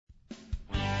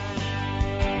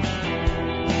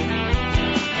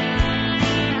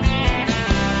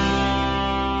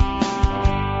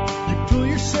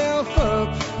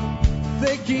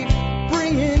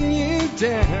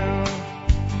down?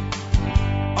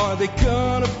 Are they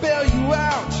gonna bail you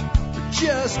out or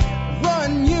just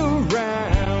run you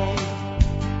around?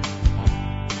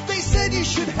 They said you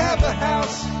should have a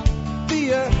house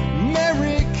the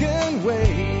American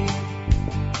way.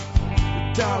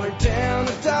 $1 down,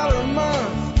 $1 a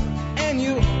month, and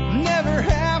you'll never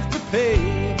have to pay.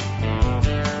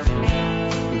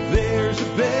 There's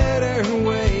a better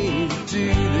way to do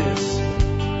this.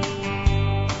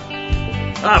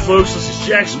 Hi, folks. This is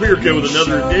Jack Spirko with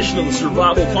another edition of the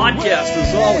Survival Podcast.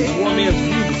 As always, one man's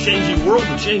view of the changing world,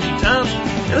 the changing times,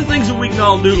 and the things that we can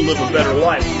all do to live a better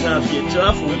life when times get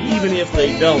tough, or even if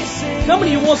they don't. Coming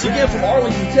to you once again from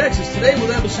Arlington, Texas, today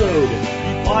with episode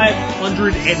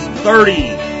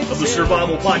 530 of the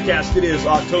Survival Podcast. It is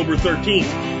October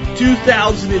 13th,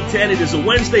 2010. It is a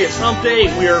Wednesday. It's hump day.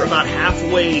 We are about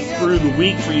halfway through the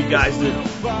week for you guys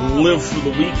that live for the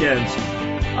weekends.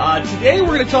 Today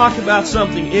we're going to talk about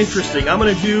something interesting. I'm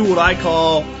going to do what I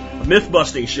call a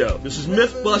myth-busting show. This is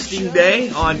Myth-Busting Day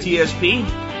on TSP.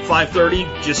 530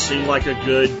 just seemed like a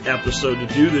good episode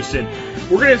to do this in.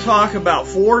 We're going to talk about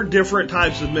 4 different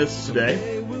types of myths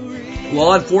today.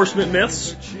 Law enforcement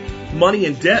myths, money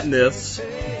and debt myths,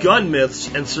 gun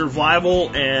myths, and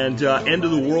survival and end of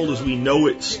the world as we know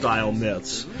it style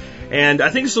myths. And I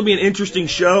think this will be an interesting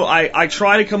show. I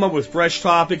try to come up with fresh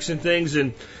topics and things,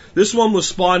 and this one was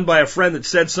spawned by a friend that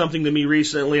said something to me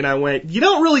recently, and I went, you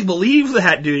don't really believe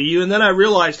that, do you? And then I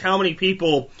realized how many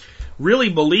people really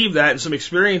believe that, and some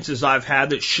experiences I've had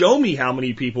that show me how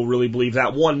many people really believe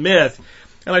that one myth.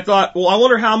 And I thought, well, I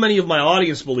wonder how many of my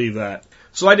audience believe that.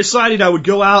 So I decided I would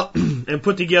go out and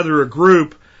put together a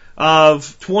group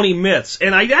of 20 myths.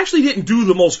 And I actually didn't do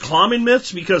the most common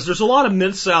myths because there's a lot of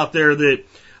myths out there that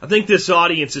I think this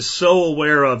audience is so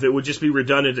aware of it would just be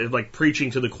redundant and like preaching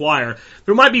to the choir.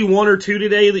 There might be 1 or 2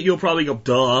 today that you'll probably go,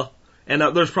 duh. And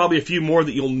there's probably a few more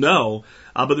that you'll know.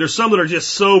 But there's some that are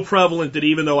just so prevalent that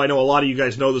even though I know a lot of you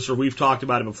guys know this or we've talked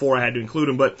about it before, I had to include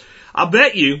them. But I'll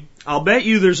bet you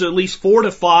there's at least 4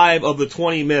 to 5 of the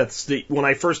 20 myths that when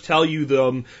I first tell you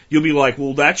them, you'll be like,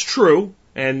 well, that's true.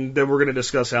 And then we're going to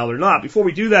discuss how they're not. Before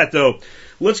we do that, though,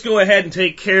 let's go ahead and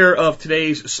take care of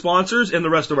today's sponsors and the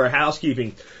rest of our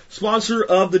housekeeping. Sponsor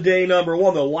of the day number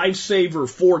 1, the Lifesaver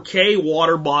 4K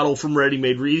water bottle from Ready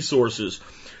Made Resources.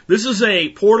 This is a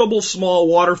portable small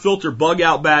water filter,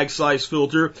 bug-out bag size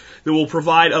filter that will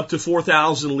provide up to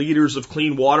 4,000 liters of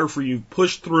clean water for you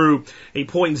pushed through a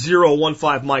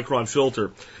 0.015 micron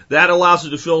filter. That allows it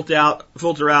to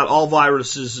filter out all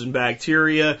viruses and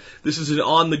bacteria. This is an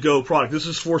on-the-go product. This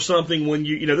is for something when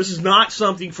this is not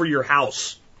something for your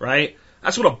house, right?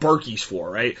 That's what a Berkey's for,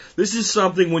 right? This is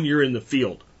something when you're in the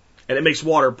field. And it makes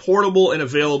water portable and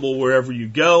available wherever you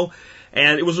go.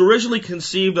 And it was originally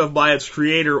conceived of by its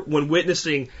creator when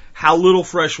witnessing how little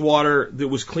fresh water that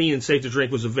was clean and safe to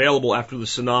drink was available after the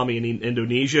tsunami in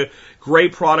Indonesia.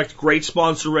 Great product, great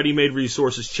sponsor, Ready Made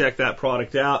Resources. Check that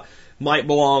product out. Might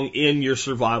belong in your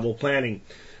survival planning.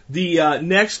 The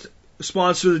next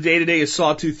sponsor of the day today is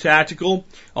Sawtooth Tactical.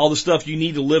 All the stuff you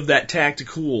need to live that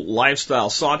tactical lifestyle.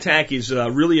 Sawtac is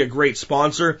really a great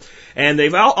sponsor. And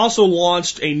they've also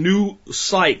launched a new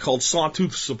site called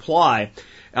Sawtooth Supply,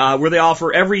 where they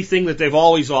offer everything that they've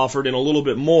always offered and a little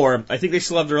bit more. I think they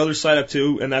still have their other site up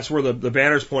too, and that's where the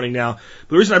banner's pointing now. But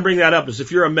the reason I bring that up is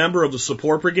if you're a member of the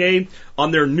Support Brigade,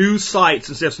 on their new site,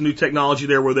 since they have some new technology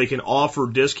there where they can offer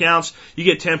discounts, you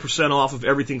get 10% off of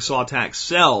everything Sawtac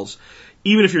sells.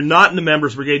 Even if you're not in the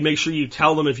Members Brigade, make sure you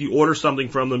tell them if you order something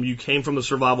from them, you came from the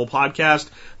Survival Podcast.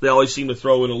 They always seem to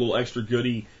throw in a little extra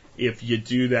goodie if you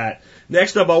do that.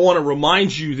 Next up, I want to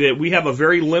remind you that we have a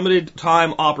very limited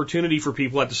time opportunity for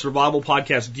people at the Survival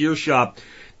Podcast Gear Shop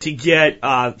to get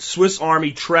Swiss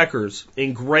Army Trekkers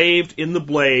engraved in the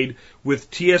blade with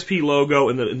TSP logo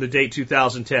in the date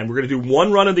 2010. We're going to do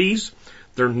 1 run of these.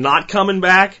 They're not coming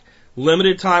back.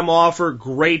 Limited time offer.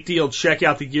 Great deal. Check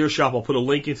out the Gear Shop. I'll put a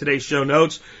link in today's show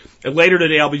notes. And later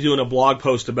today, I'll be doing a blog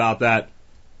post about that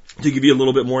to give you a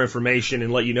little bit more information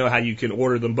and let you know how you can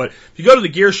order them. But if you go to the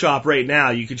Gear Shop right now,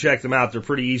 you can check them out. They're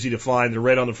pretty easy to find. They're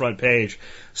right on the front page.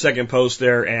 Second post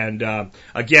there. And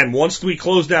again, once we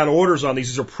close down orders on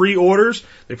these are pre-orders.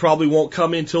 They probably won't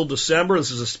come in till December.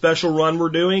 This is a special run we're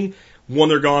doing. When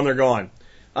they're gone, they're gone.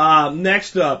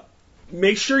 Next up,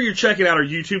 make sure you're checking out our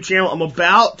YouTube channel. I'm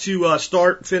about to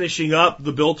start finishing up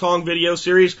the Biltong video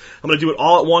series. I'm going to do it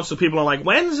all at once so people are like,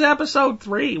 when's episode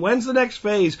 3? When's the next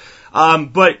phase?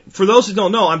 But for those that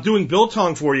don't know, I'm doing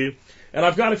Biltong for you. And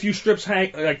I've got a few strips,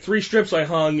 like 3 strips I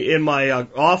hung in my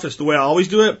office the way I always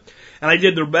do it. And I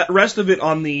did the rest of it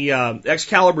on the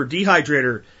Excalibur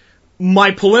dehydrator.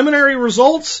 My preliminary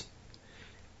results,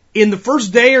 in the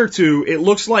first day or two, it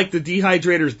looks like the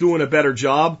dehydrator is doing a better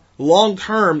job. Long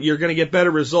term, you're going to get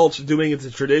better results doing it the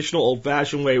traditional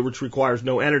old-fashioned way, which requires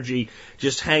no energy,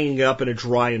 just hanging up in a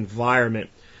dry environment.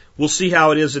 We'll see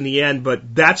how it is in the end,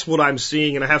 but that's what I'm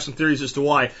seeing, and I have some theories as to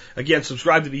why. Again,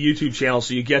 subscribe to the YouTube channel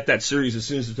so you get that series as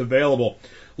soon as it's available.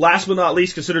 Last but not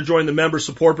least, consider joining the Member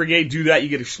Support Brigade. Do that. You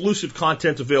get exclusive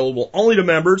content available only to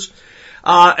members.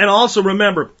 And also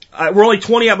remember, we're only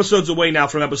 20 episodes away now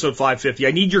from episode 550.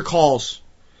 I need your calls.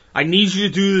 I need you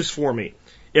to do this for me.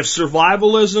 If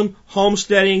survivalism,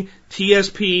 homesteading,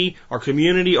 TSP, our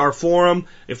community, our forum,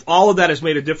 if all of that has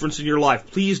made a difference in your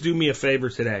life, please do me a favor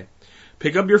today.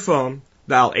 Pick up your phone,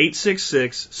 dial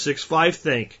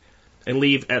 866-65-THINK, and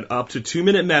leave an up to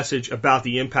 2-minute message about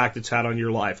the impact it's had on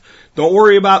your life. Don't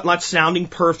worry about not sounding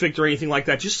perfect or anything like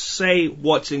that. Just say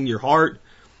what's in your heart.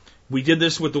 We did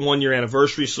this with the 1-year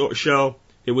anniversary show.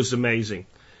 It was amazing.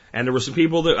 And there were some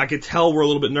people that I could tell were a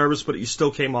little bit nervous, but you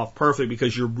still came off perfect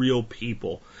because you're real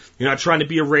people. You're not trying to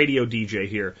be a radio DJ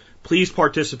here. Please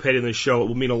participate in this show. It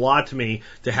will mean a lot to me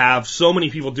to have so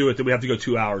many people do it that we have to go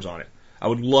 2 hours on it. I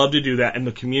would love to do that, and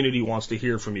the community wants to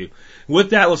hear from you.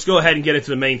 With that, let's go ahead and get into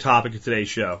the main topic of today's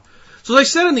show. So as I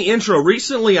said in the intro,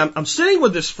 recently I'm sitting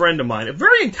with this friend of mine, a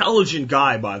very intelligent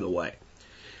guy, by the way.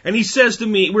 And he says to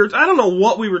me, I don't know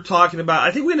what we were talking about.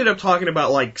 I think we ended up talking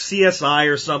about like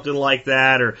CSI or something like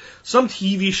that, or some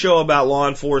TV show about law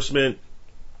enforcement.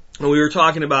 And we were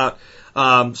talking about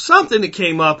something that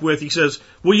came up with, he says,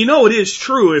 well, you know, it is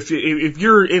true if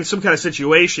you're in some kind of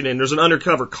situation and there's an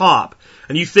undercover cop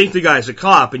and you think the guy's a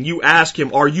cop and you ask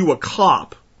him, are you a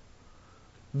cop?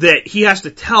 That he has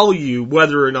to tell you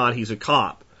whether or not he's a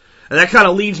cop. And that kind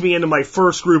of leads me into my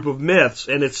first group of myths,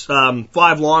 and it's 5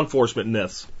 law enforcement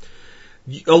myths.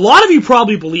 A lot of you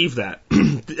probably believe that.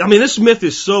 I mean, this myth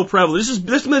is so prevalent.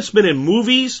 This myth's been in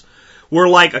movies where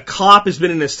like a cop has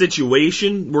been in a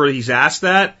situation where he's asked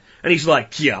that. And he's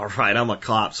like, yeah, right, I'm a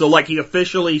cop. So like he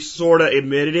officially sort of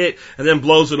admitted it and then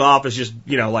blows it off as just,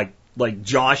 you know, like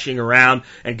joshing around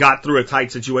and got through a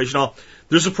tight situation.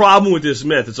 There's a problem with this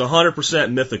myth. It's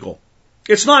 100% mythical.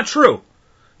 It's not true.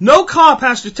 No cop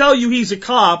has to tell you he's a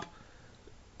cop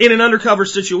in an undercover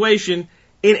situation,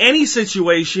 in any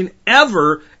situation,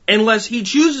 ever, unless he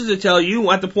chooses to tell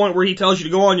you at the point where he tells you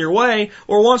to go on your way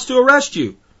or wants to arrest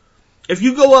you. If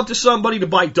you go up to somebody to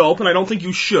buy dope, and I don't think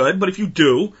you should, but if you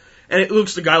do, and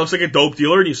the guy looks like a dope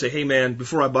dealer, and you say, hey man,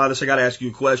 before I buy this, I gotta ask you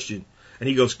a question. And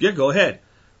he goes, yeah, go ahead.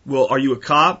 Well, are you a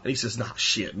cop? And he says, nah,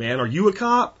 shit, man, are you a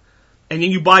cop? And then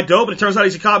you buy dope, and it turns out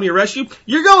he's a cop, and he arrests you.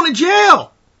 You're going to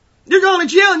jail. You're going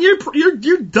to jail, and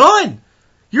you're done.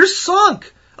 You're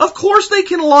sunk. Of course they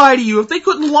can lie to you. If they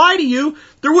couldn't lie to you,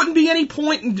 there wouldn't be any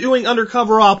point in doing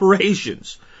undercover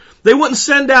operations. They wouldn't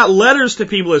send out letters to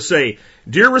people that say,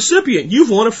 dear recipient,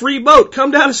 you've won a free boat. Come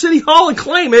down to City Hall and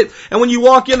claim it. And when you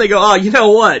walk in, they go, oh, you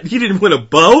know what? You didn't win a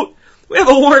boat. We have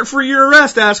a warrant for your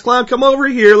arrest, ass clown. Come over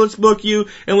here. Let's book you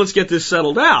and let's get this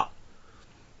settled out.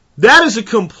 That is a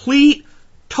complete,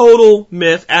 total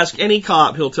myth. Ask any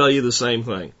cop. He'll tell you the same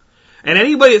thing. And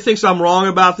anybody that thinks I'm wrong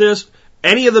about this,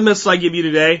 any of the myths I give you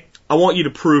today, I want you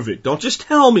to prove it. Don't just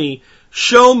tell me.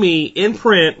 Show me in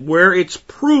print where it's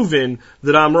proven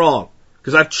that I'm wrong.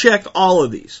 Because I've checked all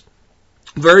of these.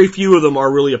 Very few of them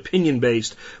are really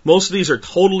opinion-based. Most of these are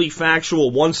totally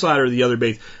factual, one side or the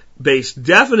other based.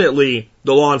 Definitely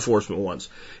the law enforcement ones.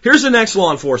 Here's the next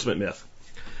law enforcement myth.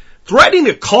 Threatening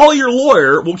to call your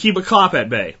lawyer will keep a cop at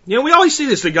bay. You know, we always see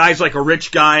this. The guy's like a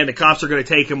rich guy and the cops are going to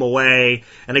take him away.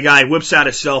 And the guy whips out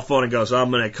his cell phone and goes,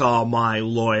 I'm going to call my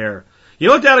lawyer. You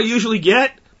know what that'll usually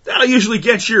get? That'll usually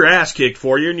get your ass kicked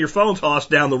for you and your phone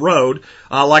tossed down the road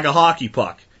like a hockey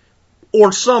puck.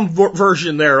 Or some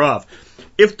version thereof.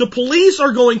 If the police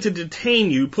are going to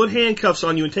detain you, put handcuffs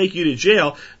on you and take you to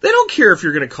jail, they don't care if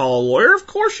you're going to call a lawyer. Of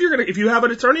course you're going to, if you have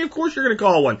an attorney, of course you're going to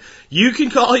call one. You can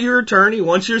call your attorney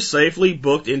once you're safely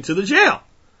booked into the jail.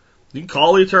 You can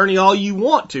call the attorney all you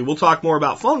want to. We'll talk more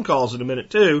about phone calls in a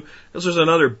minute too, because there's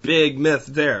another big myth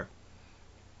there.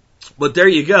 But there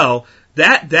you go.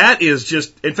 That is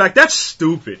just, in fact, that's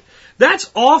stupid.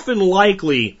 That's often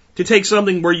likely to take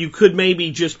something where you could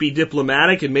maybe just be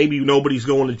diplomatic and maybe nobody's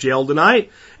going to jail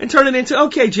tonight and turn it into,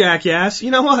 okay, jackass,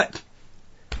 you know what?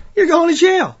 You're going to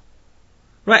jail.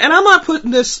 Right? And I'm not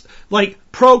putting this like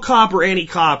pro-cop or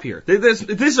anti-cop here.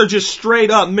 These are just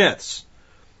straight up myths.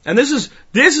 And this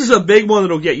is a big one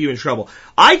that'll get you in trouble.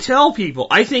 I tell people,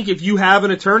 I think if you have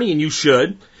an attorney, and you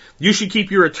should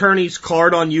keep your attorney's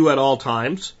card on you at all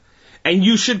times. And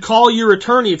you should call your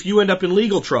attorney if you end up in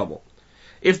legal trouble.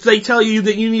 If they tell you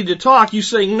that you need to talk, you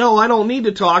say, no, I don't need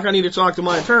to talk. I need to talk to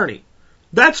my attorney.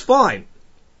 That's fine.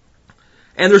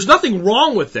 And there's nothing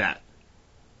wrong with that.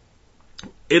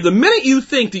 If the minute you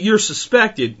think that you're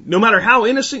suspected, no matter how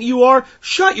innocent you are,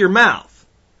 shut your mouth.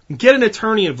 Get an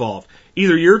attorney involved.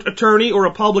 Either your attorney or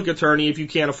a public attorney if you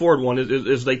can't afford one,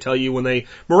 as they tell you when they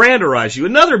Mirandarize you.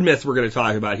 Another myth we're going to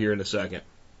talk about here in a second.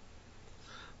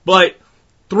 But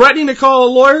threatening to call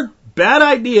a lawyer, bad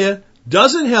idea,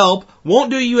 doesn't help, won't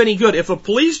do you any good. If a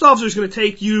police officer is going to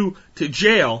take you to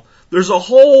jail, there's a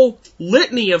whole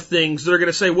litany of things that are going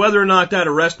to say whether or not that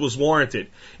arrest was warranted.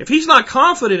 If he's not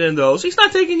confident in those, he's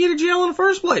not taking you to jail in the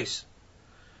first place.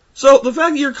 So the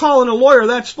fact that you're calling a lawyer,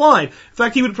 that's fine. In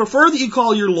fact, he would prefer that you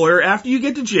call your lawyer after you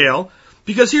get to jail,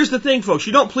 because here's the thing, folks,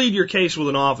 you don't plead your case with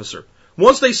an officer.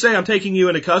 Once they say, I'm taking you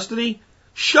into custody,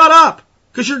 shut up,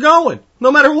 because you're going,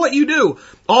 no matter what you do.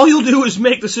 All you'll do is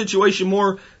make the situation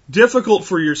more difficult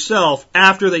for yourself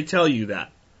after they tell you that.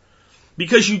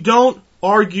 Because you don't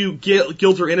argue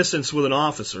guilt or innocence with an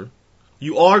officer.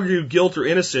 You argue guilt or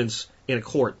innocence in a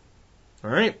court. All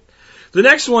right? The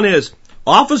next one is,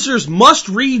 officers must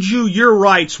read you your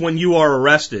rights when you are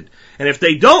arrested. And if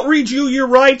they don't read you your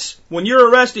rights when you're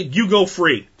arrested, you go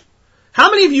free. How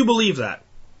many of you believe that?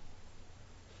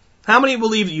 How many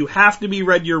believe that you have to be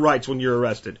read your rights when you're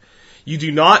arrested? You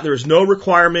do not. There is no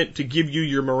requirement to give you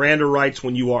your Miranda rights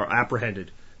when you are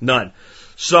apprehended. None.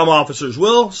 Some officers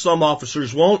will, some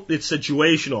officers won't. It's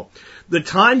situational. The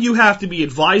time you have to be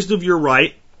advised of your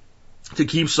right to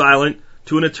keep silent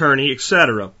to an attorney,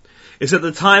 etc., is at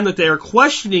the time that they are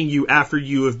questioning you after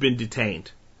you have been detained.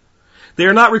 They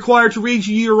are not required to read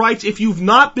you your rights if you've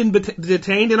not been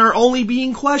detained and are only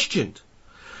being questioned.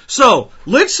 So,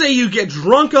 let's say you get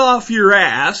drunk off your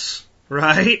ass,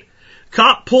 right?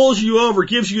 Cop pulls you over,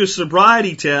 gives you a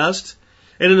sobriety test,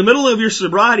 and in the middle of your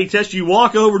sobriety test, you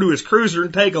walk over to his cruiser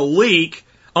and take a leak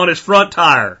on his front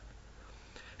tire.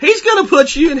 He's going to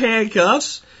put you in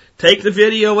handcuffs, take the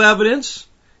video evidence,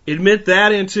 admit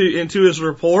that into his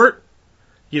report,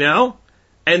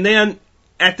 and then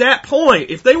at that point,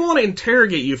 if they want to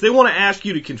interrogate you, if they want to ask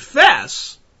you to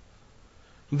confess,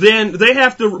 then they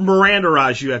have to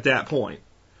Mirandarize you at that point.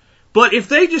 But if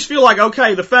they just feel like,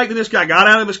 okay, the fact that this guy got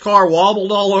out of his car,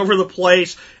 wobbled all over the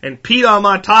place, and peed on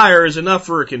my tire is enough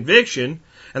for a conviction,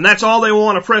 and that's all they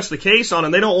want to press the case on,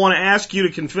 and they don't want to ask you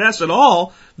to confess at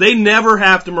all, they never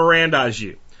have to Mirandize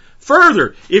you.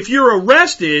 Further, if you're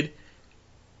arrested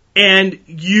and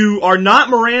you are not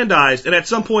Mirandized, and at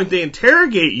some point they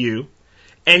interrogate you,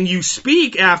 and you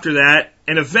speak after that,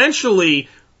 and eventually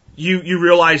you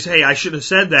realize, hey, I should have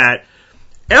said that,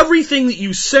 everything that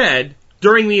you said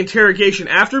during the interrogation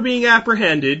after being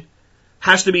apprehended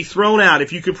has to be thrown out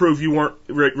if you can prove you weren't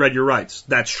read your rights.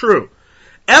 That's true.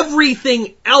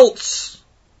 Everything else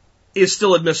is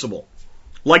still admissible.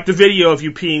 Like the video of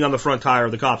you peeing on the front tire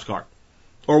of the cop's car.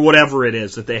 Or whatever it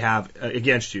is that they have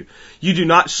against you. You do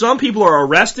not, some people are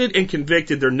arrested and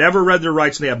convicted, they're never read their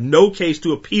rights, and they have no case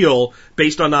to appeal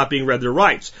based on not being read their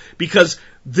rights. Because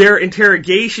their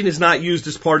interrogation is not used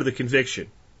as part of the conviction.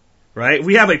 Right?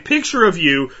 We have a picture of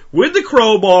you with the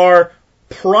crowbar,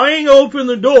 prying open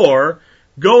the door,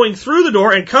 going through the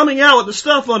door, and coming out with the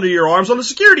stuff under your arms on the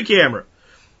security camera.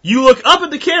 You look up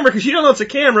at the camera because you don't know it's a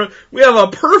camera. We have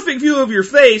a perfect view of your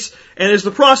face, and as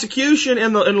the prosecution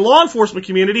and the law enforcement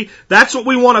community, that's what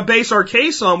we want to base our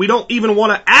case on. We don't even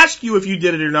want to ask you if you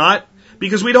did it or not,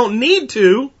 because we don't need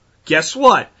to. Guess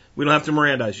what? We don't have to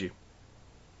Mirandize you.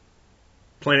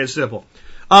 Plain and simple.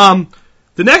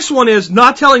 The next one is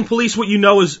not telling police what you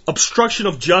know is obstruction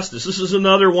of justice. This is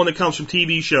another one that comes from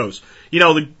TV shows.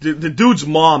 The dude's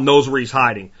mom knows where he's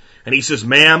hiding. And he says,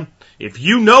 ma'am, if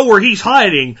you know where he's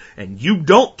hiding and you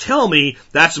don't tell me,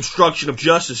 that's obstruction of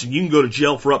justice and you can go to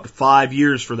jail for up to 5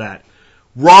 years for that.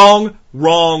 Wrong,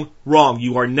 wrong, wrong.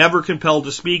 You are never compelled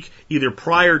to speak either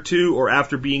prior to or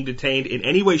after being detained in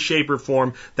any way, shape, or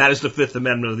form. That is the Fifth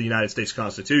Amendment of the United States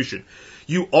Constitution.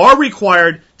 You are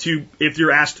required to, if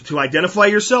you're asked to identify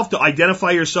yourself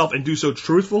and do so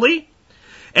truthfully.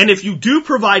 And if you do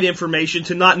provide information,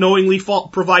 to not knowingly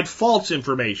provide false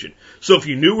information. So if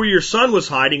you knew where your son was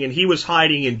hiding and he was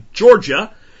hiding in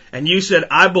Georgia, and you said,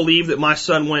 I believe that my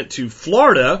son went to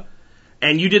Florida,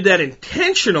 and you did that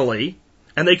intentionally,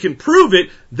 and they can prove it,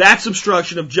 that's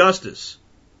obstruction of justice.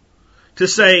 To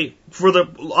say, for the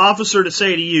officer to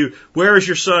say to you, where is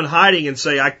your son hiding, and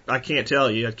say, I can't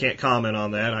tell you, I can't comment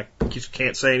on that, I just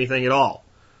can't say anything at all.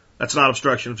 That's not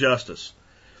obstruction of justice.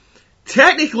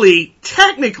 Technically,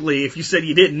 if you said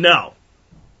you didn't know.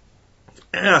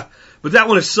 But that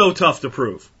one is so tough to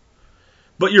prove.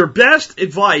 But your best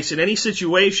advice in any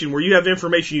situation where you have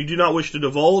information you do not wish to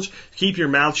divulge, keep your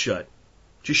mouth shut.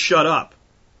 Just shut up.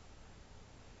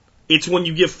 It's when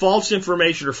you give false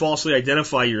information or falsely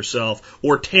identify yourself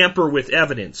or tamper with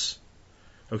evidence.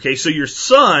 Okay, so your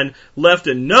son left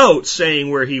a note saying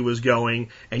where he was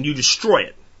going and you destroy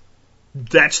it.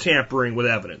 That's tampering with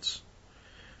evidence.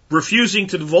 Refusing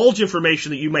to divulge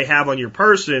information that you may have on your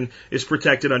person is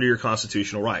protected under your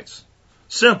constitutional rights.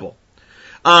 Simple.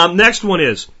 Next one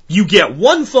is, you get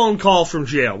one phone call from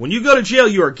jail. When you go to jail,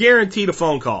 you are guaranteed a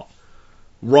phone call.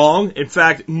 Wrong. In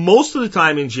fact, most of the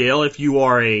time in jail, if you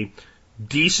are a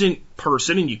decent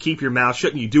person and you keep your mouth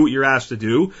shut and you do what you're asked to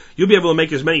do, you'll be able to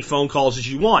make as many phone calls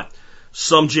as you want.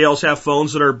 Some jails have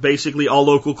phones that are basically all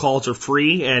local calls are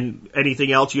free and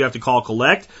anything else you have to call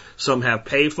collect. Some have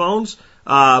pay phones.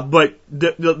 But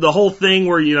the whole thing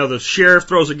where, the sheriff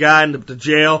throws a guy into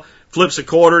jail, flips a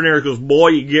quarter and there goes, boy,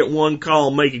 you get one call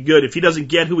and make it good. If he doesn't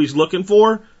get who he's looking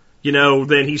for,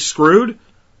 then he's screwed.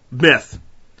 Myth.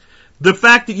 The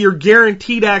fact that you're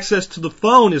guaranteed access to the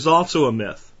phone is also a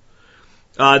myth.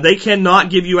 They cannot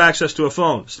give you access to a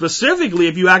phone, specifically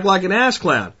if you act like an ass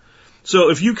clown. So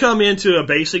if you come into a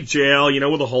basic jail,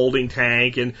 with a holding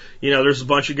tank and, there's a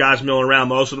bunch of guys milling around,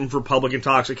 most of them for public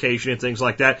intoxication and things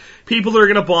like that, people are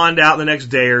going to bond out in the next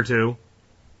day or two,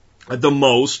 at the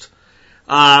most.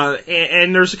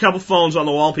 And there's a couple phones on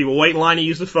the wall, people wait in line to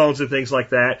use the phones and things like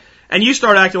that. And you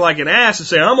start acting like an ass and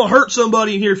say, I'm going to hurt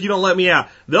somebody in here if you don't let me out.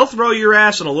 They'll throw your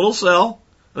ass in a little cell,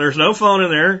 and there's no phone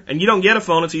in there, and you don't get a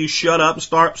phone until you shut up and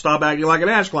stop acting like an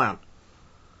ass clown.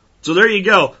 So there you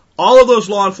go. All of those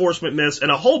law enforcement myths, and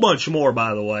a whole bunch more,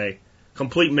 by the way,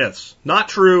 complete myths. Not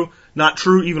true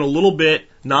even a little bit,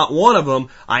 not one of them.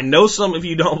 I know some of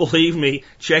you don't believe me.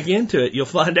 Check into it. You'll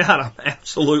find out I'm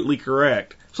absolutely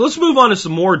correct. So let's move on to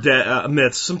some more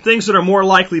myths, some things that are more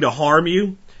likely to harm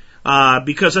you,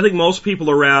 because I think most people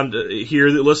around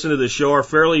here that listen to this show are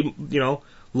fairly,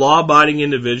 law-abiding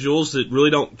individuals that really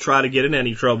don't try to get in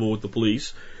any trouble with the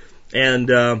police. And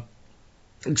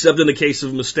except in the case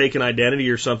of mistaken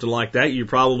identity or something like that, you're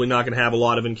probably not going to have a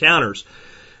lot of encounters.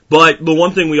 But the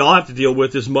one thing we all have to deal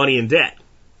with is money and debt.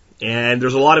 And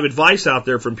there's a lot of advice out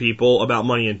there from people about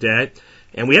money and debt,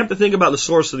 and we have to think about the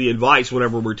source of the advice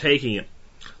whenever we're taking it.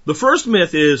 The first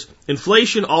myth is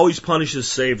inflation always punishes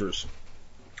savers.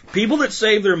 People that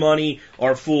save their money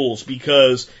are fools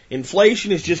because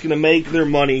inflation is just going to make their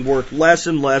money worth less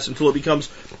and less until it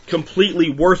becomes completely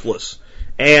worthless.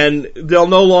 And they'll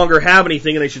no longer have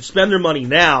anything and they should spend their money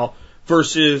now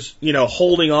versus,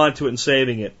 holding on to it and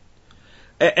saving it.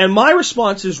 And my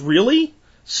response is, really?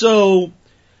 So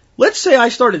let's say I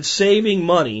started saving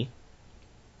money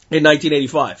in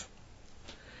 1985.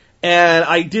 And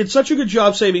I did such a good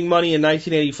job saving money in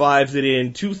 1985 that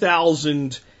in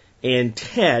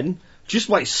 2010, just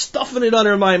by stuffing it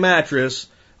under my mattress,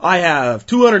 I have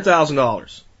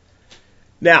 $200,000.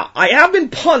 Now, I have been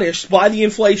punished by the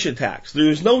inflation tax.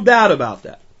 There's no doubt about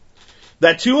that.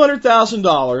 That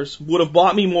 $200,000 would have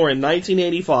bought me more in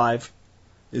 1985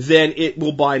 than it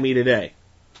will buy me today.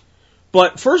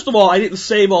 But first of all, I didn't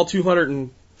save all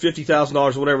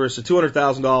 $250,000 or whatever, it's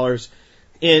 $200,000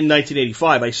 in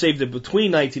 1985. I saved it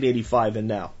between 1985 and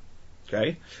now.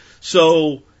 Okay?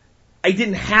 So I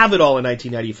didn't have it all in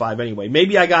 1995 anyway.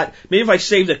 Maybe if I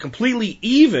saved it completely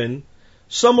even,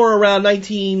 somewhere around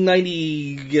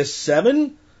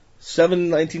 1997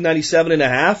 and a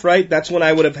half, right? That's when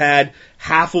I would have had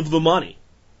half of the money.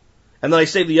 And then I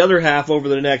saved the other half over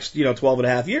the next, 12 and a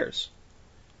half years.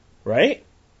 Right?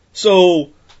 So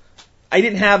I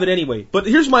didn't have it anyway. But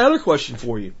here's my other question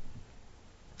for you.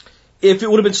 If it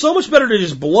would have been so much better to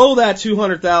just blow that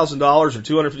 $200,000 or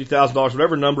 $250,000,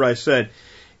 whatever number I said,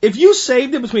 if you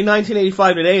saved it between 1985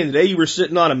 and today, and the day you were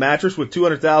sitting on a mattress with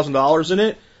 $200,000 in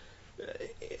it,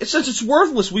 since it's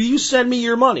worthless, will you send me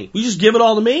your money? Will you just give it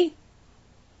all to me?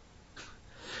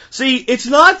 See, it's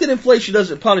not that inflation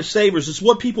doesn't punish savers. It's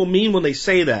what people mean when they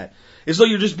say that. As though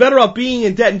you're just better off being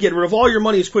in debt and getting rid of all your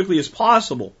money as quickly as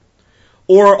possible.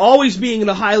 Or always being in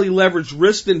a highly leveraged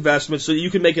risk investment so that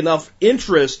you can make enough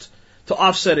interest to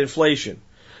offset inflation.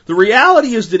 The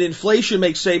reality is that inflation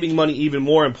makes saving money even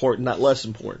more important, not less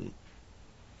important.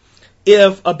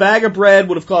 If a bag of bread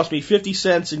would have cost me 50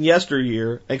 cents in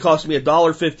yesteryear and cost me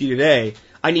 $1.50 today,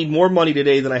 I need more money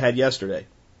today than I had yesterday.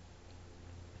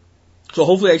 So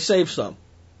hopefully I save some.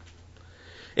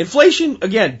 Inflation,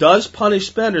 again, does punish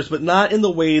spenders, but not in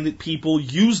the way that people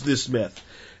use this myth.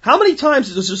 How many times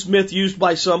is this myth used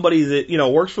by somebody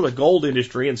that, works for the gold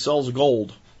industry and sells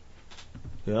gold?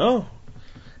 You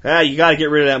gotta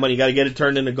get rid of that money, you gotta get it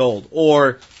turned into gold.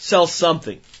 Or sell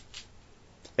something.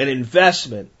 An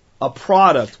investment, a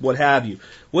product, what have you.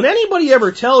 When anybody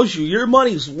ever tells you your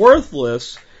money's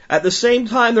worthless At the same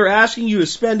time they're asking you to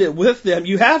spend it with them,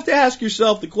 you have to ask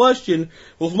yourself the question,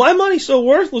 well, if my money's so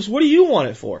worthless, what do you want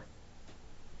it for?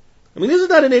 I mean, isn't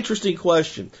that an interesting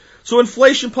question? So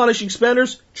inflation punishing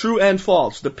spenders, true and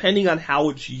false, depending on how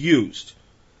it's used.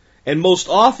 And most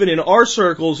often in our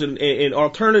circles, in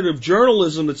alternative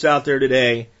journalism that's out there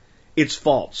today, it's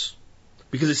false.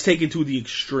 Because it's taken to the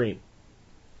extreme.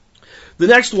 The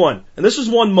next one, and this is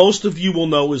one most of you will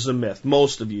know is a myth.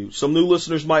 Most of you. Some new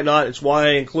listeners might not. It's why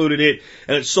I included it.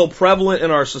 And it's so prevalent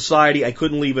in our society, I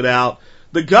couldn't leave it out.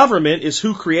 The government is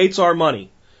who creates our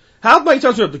money. How many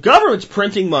times the government's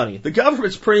printing money? The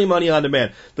government's printing money on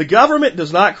demand. The government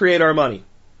does not create our money.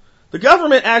 The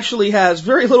government actually has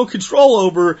very little control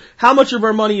over how much of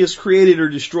our money is created or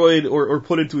destroyed or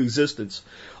put into existence.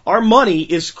 Our money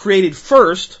is created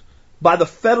first by the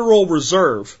Federal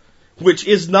Reserve, which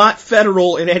is not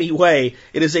federal in any way.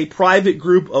 It is a private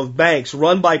group of banks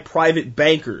run by private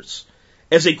bankers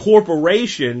as a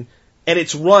corporation, and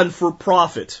it's run for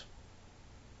profit.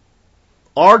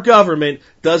 Our government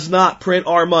does not print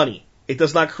our money. It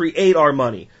does not create our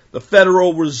money. The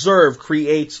Federal Reserve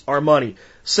creates our money.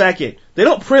 Second, they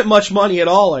don't print much money at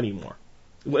all anymore,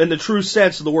 in the true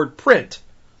sense of the word print.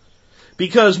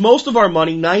 Because most of our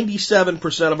money,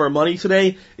 97% of our money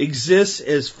today, exists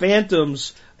as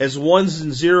phantoms, as ones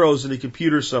and zeros in a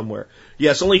computer somewhere.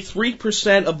 Yes, only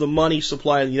 3% of the money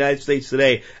supply in the United States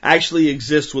today actually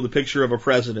exists with a picture of a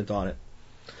president on it.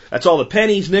 That's all the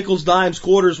pennies, nickels, dimes,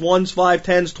 quarters, ones, 5,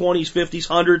 10s, 20s, 50s,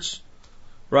 100s,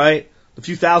 right? The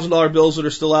few $1,000 bills that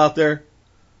are still out there.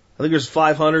 I think there's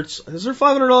 500s. Is there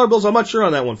 $500 bills? I'm not sure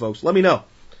on that one, folks. Let me know.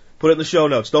 Put it in the show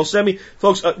notes. Don't send me,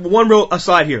 folks, one row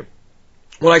aside here.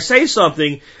 When I say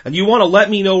something and you want to let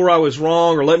me know where I was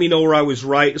wrong or let me know where I was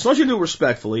right, as long as you do it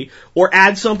respectfully or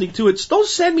add something to it, don't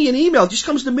send me an email. It just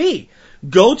comes to me.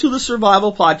 Go to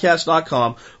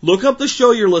thesurvivalpodcast.com, look up the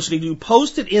show you're listening to,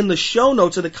 post it in the show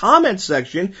notes in the comments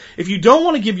section. If you don't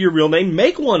want to give your real name,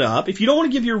 make one up. If you don't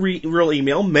want to give your real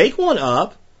email, make one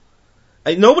up.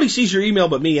 Nobody sees your email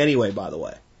but me anyway, by the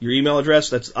way. Your email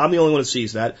address, I'm the only one that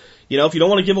sees that. You know, if you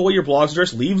don't want to give away your blog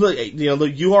address, leave the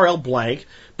URL blank,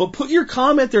 but put your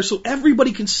comment there so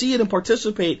everybody can see it and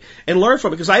participate and learn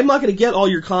from it, because I'm not going to get all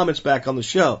your comments back on the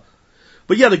show.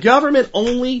 But yeah, the government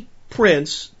only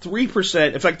prints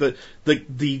 3%. In fact,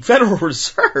 the Federal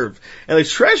Reserve and the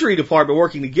Treasury Department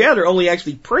working together only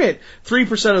actually print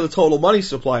 3% of the total money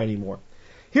supply anymore.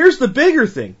 Here's the bigger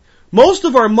thing. Most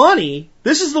of our money,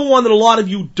 this is the one that a lot of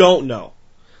you don't know,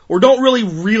 or don't really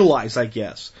realize, I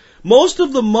guess. Most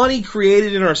of the money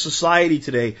created in our society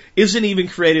today isn't even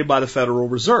created by the Federal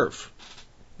Reserve.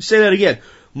 Say that again.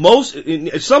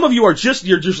 Some of you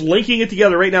you're just linking it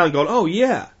together right now and going, oh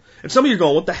yeah. And some of you are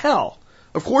going, what the hell?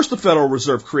 Of course the Federal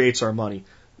Reserve creates our money.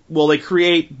 Well, they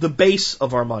create the base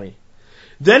of our money.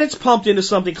 Then it's pumped into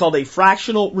something called a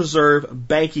fractional reserve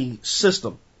banking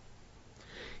system.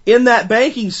 In that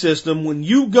banking system, when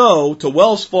you go to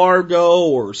Wells Fargo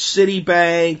or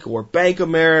Citibank or Bank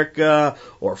America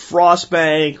or Frost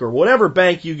Bank or whatever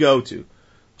bank you go to,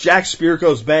 Jack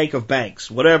Spirko's Bank of Banks,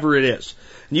 whatever it is,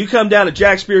 and you come down to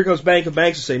Jack Spirko's Bank of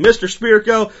Banks and say, Mr.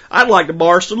 Spirko, I'd like to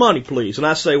borrow some money, please. And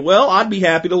I say, well, I'd be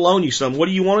happy to loan you some. What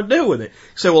do you want to do with it?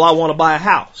 You say, well, I want to buy a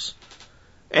house.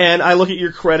 And I look at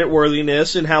your credit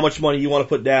worthiness and how much money you want to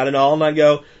put down and all, and I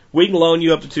go, we can loan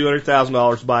you up to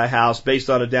 $200,000 to buy a house based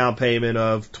on a down payment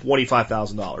of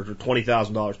 $25,000 or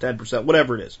 $20,000, 10%,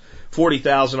 whatever it is.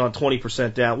 $40,000 on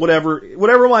 20% down,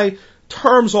 whatever my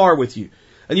terms are with you.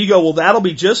 And you go, well, that'll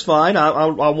be just fine. I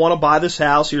want to buy this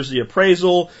house. Here's the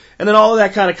appraisal. And then all of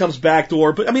that kind of comes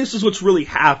backdoor. But I mean, this is what's really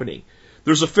happening.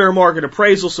 There's a fair market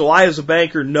appraisal, so I as a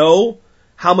banker know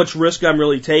how much risk I'm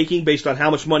really taking based on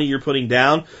how much money you're putting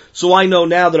down. So I know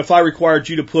now that if I required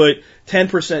you to put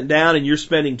 10% down and you're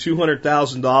spending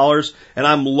 $200,000 and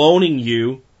I'm loaning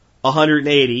you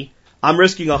 $180,000, I'm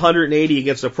risking $180,000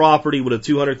 against a property with a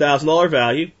 $200,000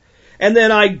 value. And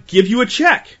then I give you a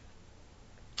check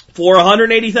for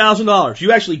 $180,000.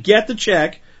 You actually get the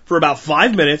check for about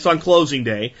 5 minutes on closing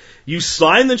day. You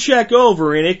sign the check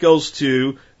over and it goes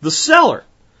to the seller.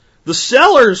 The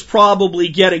seller's probably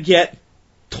get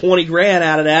 20 grand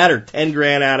out of that or 10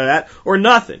 grand out of that or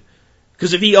nothing.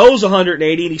 Because if he owes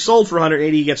 180 and he sold for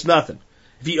 180, he gets nothing.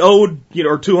 If he owed,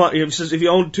 or 200, if he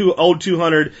owed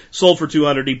 200, sold for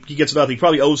 200, he gets nothing. He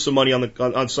probably owes some money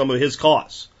on some of his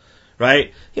costs,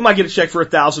 right? He might get a check for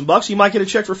 $1,000. He might get a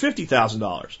check for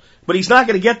 $50,000. But he's not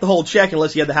going to get the whole check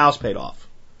unless he had the house paid off.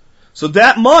 So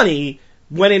that money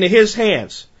went into his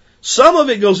hands. Some of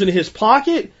it goes into his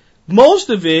pocket. Most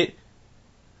of it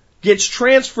gets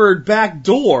transferred back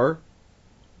door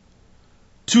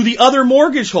to the other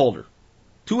mortgage holder.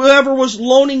 to whoever was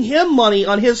loaning him money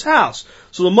on his house.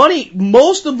 So the money,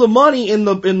 most of the money in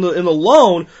the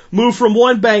loan moved from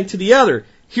one bank to the other.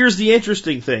 Here's the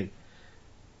interesting thing.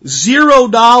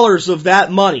 $0 of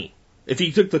that money, if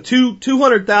he took the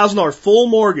 $200,000 full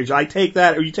mortgage, I take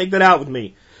that, or you take that out with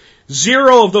me,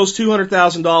 0 of those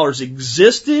 $200,000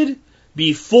 existed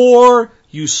before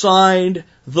you signed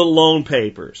the loan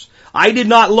papers. I did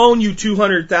not loan you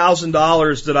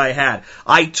 $200,000 that I had.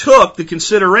 I took the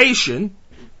consideration,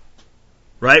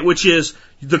 right, which is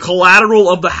the collateral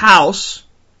of the house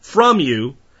from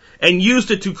you, and used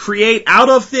it to create out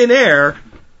of thin air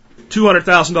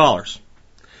 $200,000.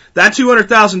 That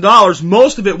 $200,000,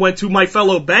 most of it went to my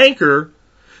fellow banker,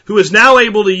 who is now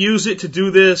able to use it to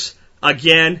do this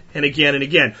again and again and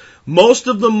again. Most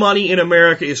of the money in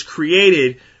America is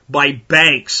created by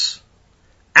banks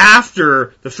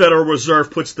after the Federal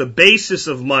Reserve puts the basis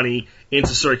of money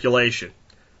into circulation.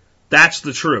 That's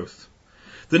the truth.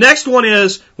 The next one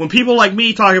is when people like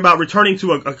me talk about returning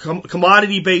to a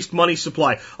commodity-based money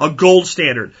supply, a gold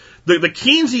standard. The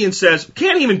Keynesian says,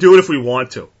 can't even do it if we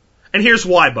want to. And here's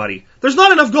why, buddy. There's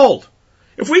not enough gold.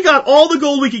 If we got all the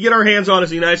gold we could get our hands on as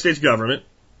the United States government,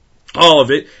 all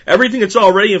of it, everything that's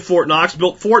already in Fort Knox,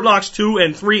 built Fort Knox 2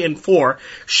 and 3 and 4,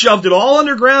 shoved it all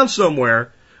underground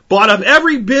somewhere, bought up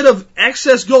every bit of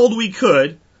excess gold we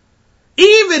could,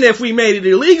 even if we made it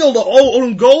illegal to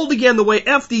own gold again the way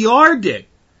FDR did,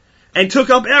 and took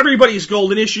up everybody's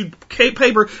gold and issued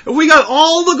paper, if we got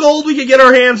all the gold we could get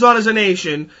our hands on as a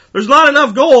nation, there's not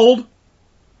enough gold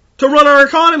to run our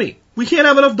economy. We can't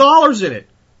have enough dollars in it.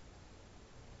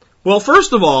 Well,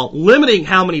 first of all, limiting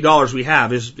how many dollars we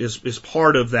have is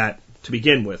part of that to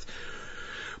begin with.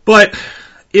 But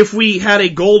if we had a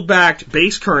gold-backed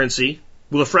base currency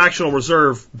with a fractional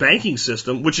reserve banking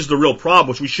system, which is the real problem,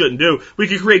 which we shouldn't do, we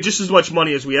could create just as much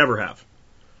money as we ever have.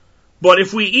 But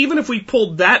even if we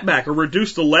pulled that back or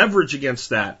reduced the leverage against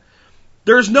that,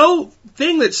 there's no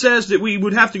thing that says that we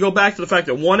would have to go back to the fact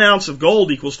that 1 ounce of gold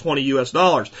equals $20 US.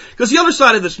 Because the other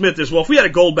side of this myth is, well, if we had a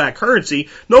gold-backed currency,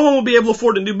 no one would be able to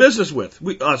afford to do business with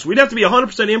us. We'd have to be a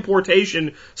 100%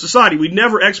 importation society. We'd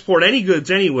never export any goods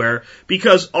anywhere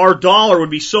because our dollar would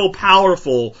be so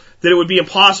powerful that it would be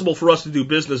impossible for us to do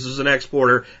business as an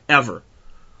exporter ever.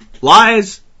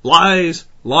 Lies, lies,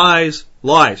 lies,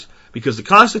 lies. Because the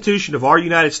Constitution of our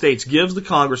United States gives the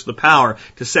Congress the power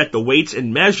to set the weights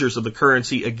and measures of the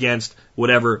currency against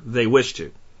whatever they wish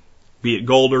to, be it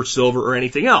gold or silver or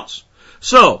anything else.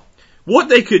 So, what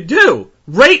they could do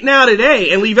right now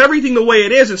today and leave everything the way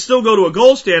it is and still go to a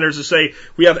gold standard is to say,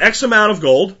 we have X amount of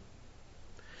gold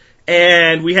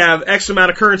and we have X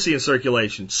amount of currency in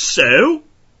circulation. So,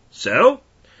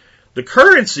 the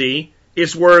currency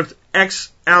is worth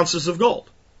X ounces of gold.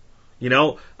 You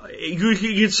know, you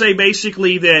could say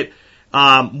basically that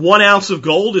 1 ounce of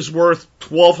gold is worth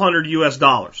 $1,200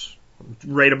 US,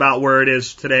 right about where it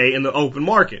is today in the open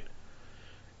market.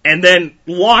 And then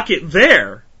lock it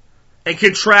there and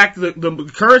contract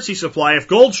the currency supply if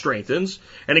gold strengthens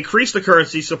and increase the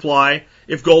currency supply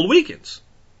if gold weakens.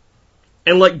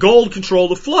 And let gold control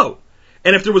the float.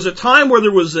 And if there was a time where there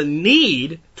was a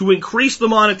need to increase the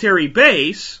monetary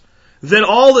base, then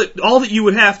all that you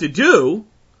would have to do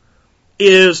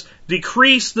is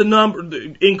increase the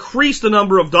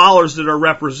number of dollars that are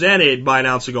represented by an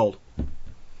ounce of gold.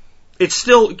 It's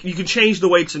still, you can change the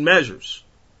weights and measures.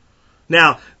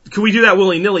 Now, can we do that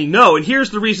willy-nilly? No, and here's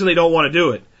the reason they don't want to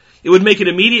do it. It would make it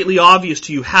immediately obvious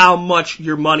to you how much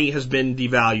your money has been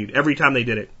devalued every time they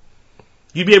did it.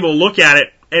 You'd be able to look at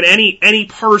it, and any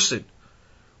person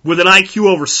with an IQ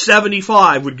over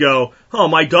 75 would go, oh,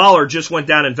 my dollar just went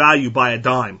down in value by a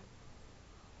dime.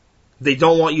 They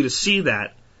don't want you to see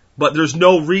that, but there's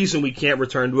no reason we can't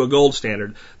return to a gold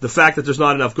standard. The fact that there's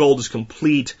not enough gold is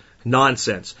complete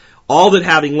nonsense. All that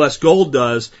having less gold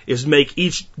does is make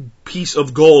each piece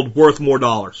of gold worth more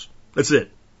dollars. That's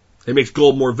it. It makes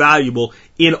gold more valuable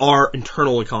in our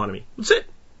internal economy. That's it.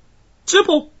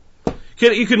 Simple.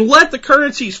 You can let the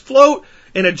currencies float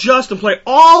and adjust and play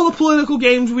all the political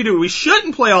games we do. We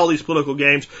shouldn't play all these political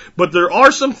games, but there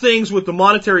are some things with the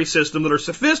monetary system that are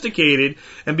sophisticated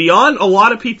and beyond a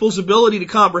lot of people's ability to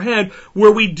comprehend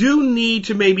where we do need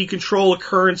to maybe control a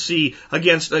currency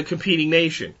against a competing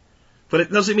nation. But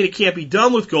it doesn't mean it can't be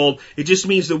done with gold. It just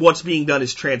means that what's being done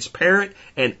is transparent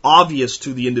and obvious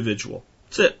to the individual.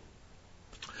 That's it.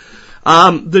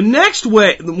 The next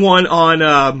one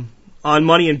on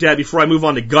money and debt, before I move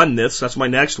on to gun myths, that's my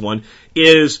next one,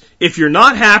 is if you're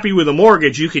not happy with a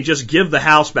mortgage, you can just give the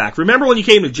house back. Remember when you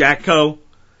came to Jackco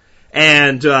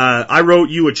and I wrote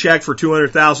you a check for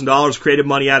 $200,000, created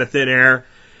money out of thin air,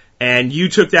 and you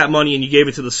took that money and you gave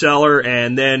it to the seller,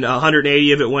 and then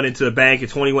 180 of it went into the bank and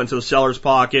 20 went into the seller's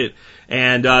pocket,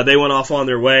 and they went off on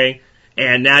their way,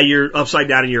 and now you're upside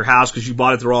down in your house because you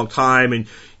bought it at the wrong time, and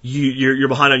you're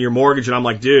behind on your mortgage, and I'm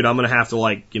like, dude, I'm going to have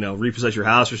to repossess your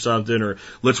house or something, or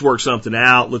let's work something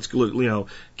out.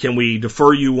 Can we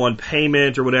defer you one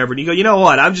payment or whatever? And you go, you know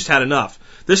what? I've just had enough.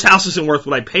 This house isn't worth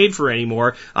what I paid for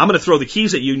anymore. I'm going to throw the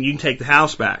keys at you and you can take the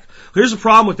house back. Here's the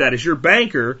problem with that is your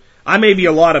banker, I may be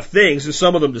a lot of things and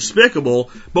some of them despicable,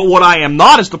 but what I am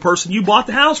not is the person you bought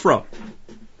the house from.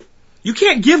 You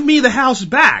can't give me the house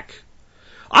back.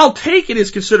 I'll take it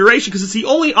as consideration because it's the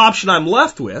only option I'm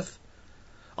left with.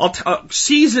 I'll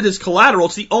seize it as collateral.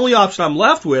 It's the only option I'm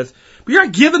left with. But you're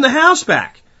not giving the house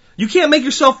back. You can't make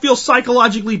yourself feel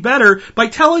psychologically better by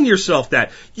telling yourself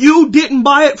that. You didn't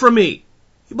buy it from me.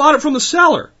 You bought it from the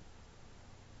seller.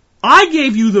 I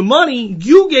gave you the money.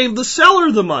 You gave the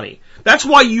seller the money. That's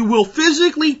why you will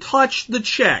physically touch the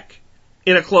check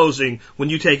in a closing when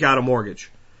you take out a mortgage.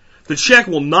 The check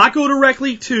will not go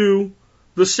directly to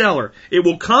the seller. It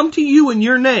will come to you in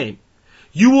your name.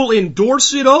 You will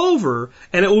endorse it over,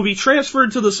 and it will be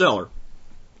transferred to the seller.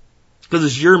 Because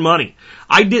it's your money.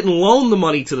 I didn't loan the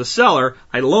money to the seller.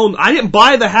 I didn't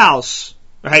buy the house,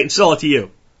 right, and sell it to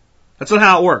you. That's not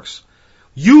how it works.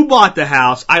 You bought the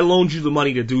house. I loaned you the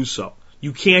money to do so.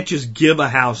 You can't just give a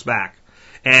house back.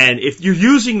 And if you're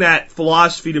using that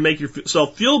philosophy to make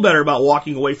yourself feel better about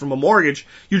walking away from a mortgage,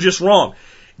 you're just wrong.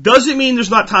 Doesn't mean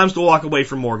there's not times to walk away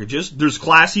from mortgages. There's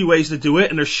classy ways to do it,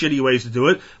 and there's shitty ways to do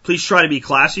it. Please try to be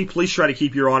classy. Please try to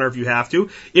keep your honor if you have to.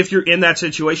 If you're in that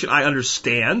situation, I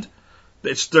understand.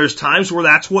 There's times where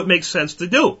that's what makes sense to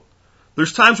do.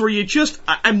 There's times where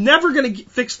I'm never going to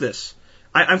fix this.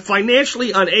 I'm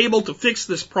financially unable to fix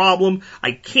this problem.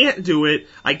 I can't do it.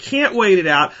 I can't wait it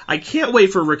out. I can't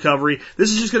wait for recovery.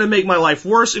 This is just going to make my life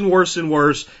worse and worse and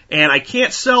worse. And I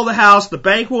can't sell the house. The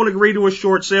bank won't agree to a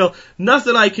short sale.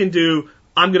 Nothing I can do.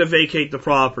 I'm going to vacate the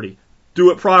property.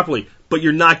 Do it properly. But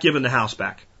you're not giving the house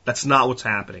back. That's not what's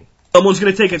happening. Someone's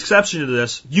going to take exception to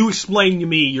this. You explain to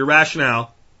me your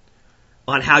rationale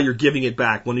on how you're giving it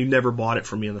back when you never bought it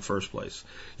from me in the first place.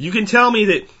 You can tell me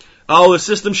that, the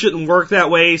system shouldn't work that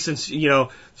way since,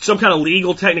 some kind of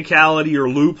legal technicality or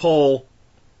loophole,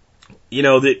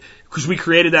 that because we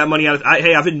created that money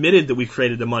I've admitted that we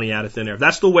created the money out of thin air.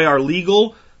 That's the way our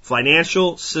legal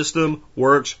financial system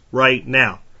works right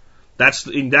now. That's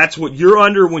what you're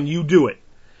under when you do it.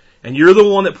 And you're the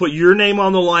one that put your name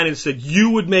on the line and said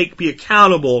you would be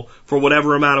accountable for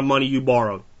whatever amount of money you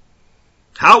borrowed.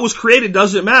 How it was created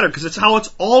doesn't matter because it's how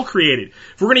it's all created.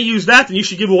 If we're going to use that, then you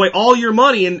should give away all your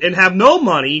money and have no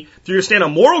money. So you're stand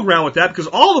on moral ground with that because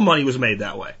all the money was made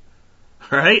that way.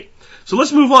 All right? So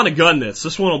let's move on to gun myths.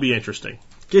 This one will be interesting.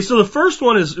 Okay, so the first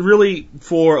one is really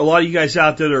for a lot of you guys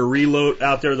out there that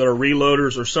are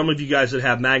reloaders, or some of you guys that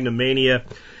have Magnum Mania.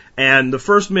 And the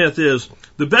first myth is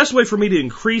the best way for me to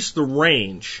increase the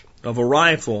range of a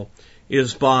rifle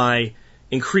is by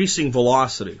increasing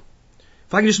velocity.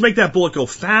 If I can just make that bullet go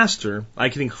faster, I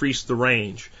can increase the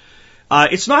range.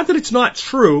 It's not that it's not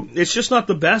true. It's just not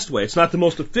the best way. It's not the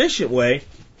most efficient way.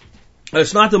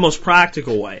 It's not the most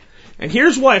practical way. And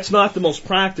here's why it's not the most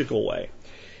practical way.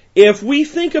 If we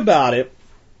think about it,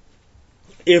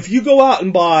 if you go out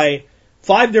and buy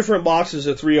 5 different boxes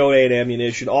of .308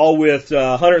 ammunition, all with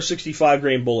 165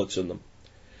 grain bullets in them,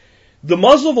 the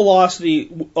muzzle velocity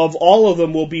of all of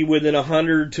them will be within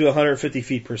 100 to 150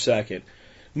 feet per second.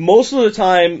 Most of the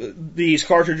time, these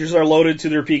cartridges are loaded to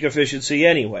their peak efficiency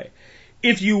anyway.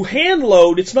 If you hand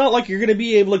load, it's not like you're going to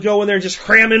be able to go in there and just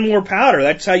cram in more powder.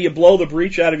 That's how you blow the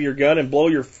breech out of your gun and blow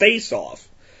your face off.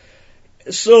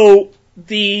 So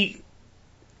the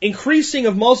increasing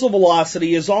of muzzle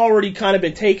velocity has already kind of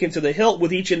been taken to the hilt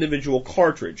with each individual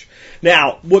cartridge.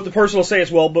 Now, what the person will say is,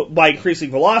 well, but by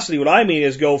increasing velocity, what I mean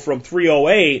is go from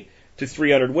 .308 to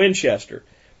 .300 Winchester.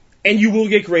 And you will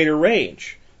get greater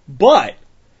range. But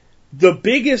the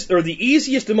biggest or the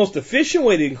easiest and most efficient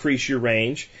way to increase your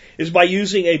range is by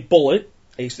using a bullet,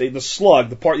 the slug,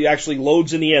 the part that actually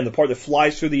loads in the end, the part that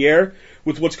flies through the air,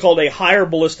 with what's called a higher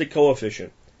ballistic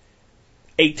coefficient.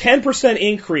 A 10%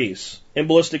 increase in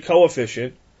ballistic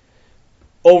coefficient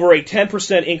over a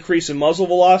 10% increase in muzzle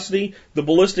velocity, the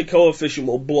ballistic coefficient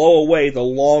will blow away the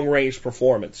long-range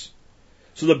performance.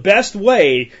 So the best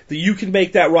way that you can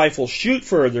make that rifle shoot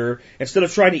further, instead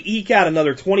of trying to eke out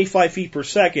another 25 feet per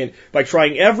second by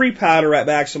trying every powder at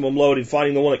maximum load and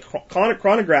finding the one that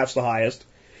chronographs the highest,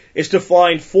 is to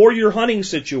find for your hunting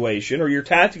situation or your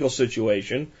tactical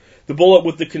situation, the bullet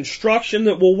with the construction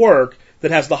that will work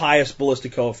that has the highest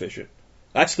ballistic coefficient.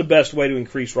 That's the best way to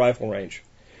increase rifle range.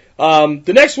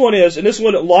 The next one is, and this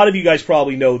one, a lot of you guys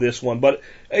probably know this one, but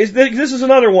this is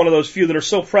another one of those few that are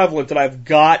so prevalent that I've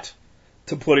got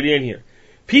to put it in here.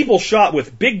 People shot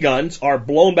with big guns are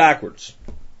blown backwards.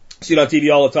 See it on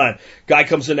TV all the time. Guy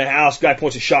comes in the house, guy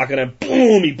points a shotgun and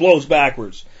boom, he blows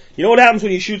backwards. You know what happens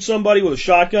when you shoot somebody with a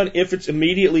shotgun? If it's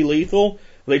immediately lethal,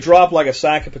 they drop like a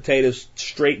sack of potatoes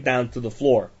straight down to the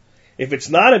floor. If it's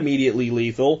not immediately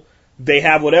lethal, they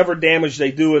have whatever damage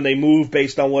they do and they move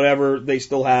based on whatever they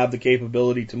still have the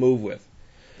capability to move with.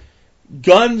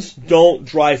 Guns don't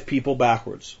drive people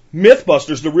backwards.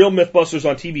 Mythbusters, the real Mythbusters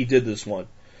on TV did this one.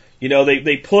 You know,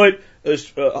 they put a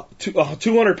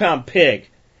 200-pound pig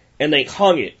and they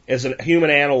hung it as a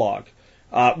human analog,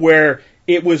 where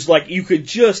it was like you could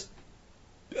just,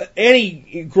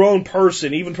 any grown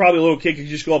person, even probably a little kid, could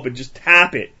just go up and just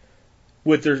tap it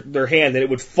with their hand and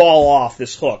it would fall off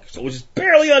this hook. So it was just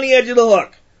barely on the edge of the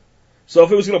hook. So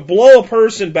if it was going to blow a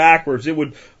person backwards, it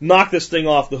would knock this thing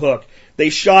off the hook.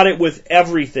 They shot it with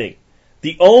everything.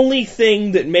 The only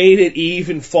thing that made it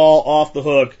even fall off the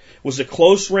hook was a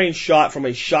close-range shot from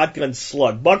a shotgun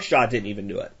slug. Buckshot didn't even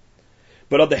do it.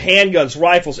 But of the handguns,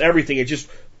 rifles, everything, it just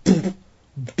boom,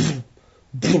 boom,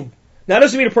 boom. Now, that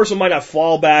doesn't mean a person might not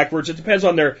fall backwards. It depends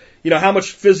on their, how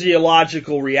much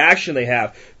physiological reaction they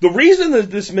have. The reason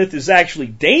that this myth is actually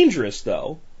dangerous,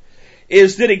 though,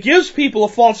 is that it gives people a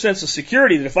false sense of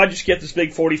security, that if I just get this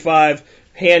big 45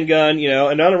 handgun,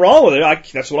 and nothing wrong with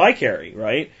it, that's what I carry,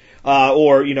 right?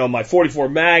 Or my 44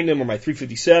 Magnum or my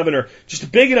 357 or just a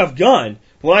big enough gun.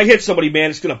 When I hit somebody,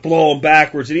 man, it's going to blow them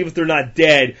backwards. And even if they're not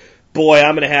dead, boy,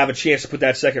 I'm going to have a chance to put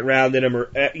that second round in them or,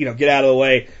 get out of the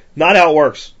way. Not how it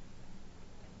works.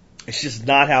 It's just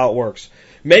not how it works.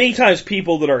 Many times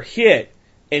people that are hit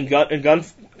in gun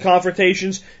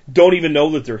confrontations don't even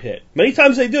know that they're hit. Many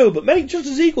times they do, but just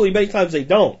as equally, many times they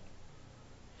don't.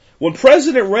 When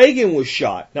President Reagan was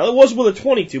shot, now it wasn't with a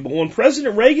 .22, but when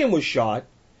President Reagan was shot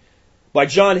by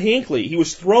John Hinckley, he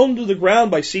was thrown to the ground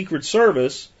by Secret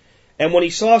Service, and when he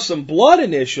saw some blood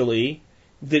initially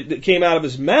that came out of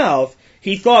his mouth,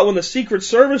 he thought when the Secret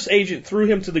Service agent threw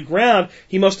him to the ground,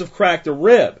 he must have cracked a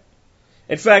rib.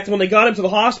 In fact, when they got him to the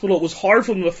hospital, it was hard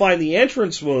for them to find the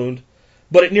entrance wound,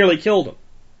 but it nearly killed him.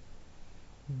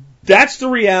 That's the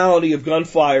reality of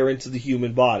gunfire into the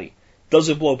human body. Does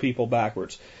it blow people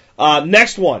backwards?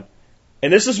 Next one.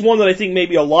 And this is one that I think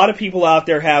maybe a lot of people out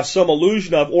there have some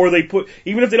illusion of, or they put,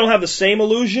 even if they don't have the same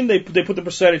illusion, they put the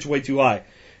percentage way too high.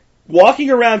 Walking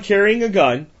around carrying a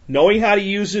gun, knowing how to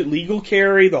use it, legal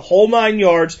carry, the whole 9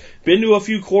 yards, been to a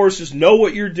few courses, know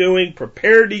what you're doing,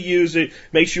 prepared to use it,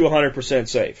 makes you 100%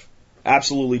 safe.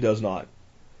 Absolutely does not.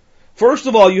 First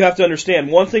of all, you have to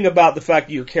understand one thing about the fact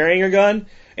that you're carrying a gun,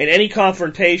 and any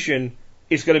confrontation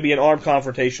is going to be an armed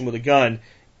confrontation with a gun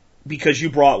because you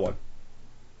brought one.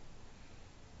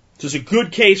 So there's a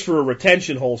good case for a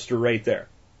retention holster right there.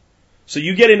 So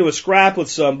you get into a scrap with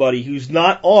somebody who's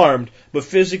not armed but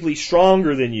physically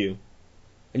stronger than you,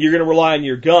 and you're going to rely on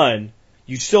your gun,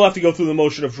 you still have to go through the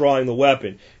motion of drawing the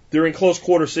weapon. During close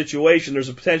quarter situation, there's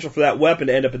a potential for that weapon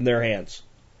to end up in their hands.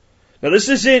 Now, this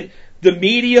isn't the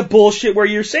media bullshit where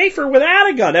you're safer without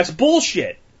a gun. That's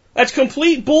bullshit. That's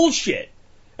complete bullshit.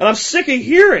 And I'm sick of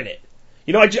hearing it.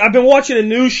 I've been watching a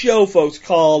news show, folks,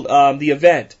 called The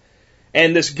Event.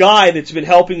 And this guy that's been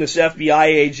helping this FBI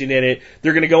agent in it,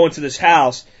 they're going to go into this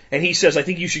house, and he says, I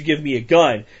think you should give me a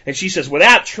gun. And she says,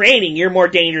 without training, you're more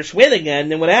dangerous with a gun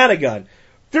than without a gun.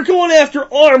 They're going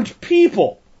after armed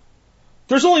people.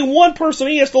 There's only one person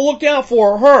he has to look out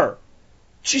for, her.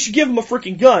 She should give him a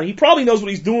freaking gun. He probably knows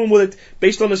what he's doing with it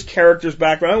based on his character's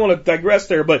background. I don't want to digress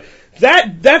there, but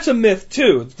that's a myth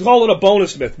too. Call it a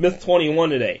bonus myth, myth 21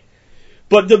 today.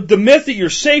 But the myth that you're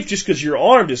safe just because you're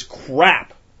armed is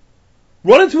crap.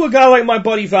 Run into a guy like my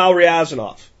buddy Val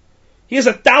Ryazanov. He has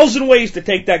 1,000 ways to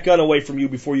take that gun away from you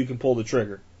before you can pull the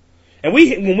trigger. And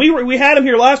when we had him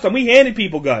here last time, we handed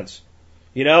people guns.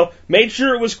 Made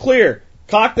sure it was clear.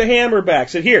 Cocked the hammer back.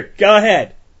 Said, here, go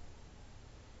ahead.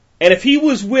 And if he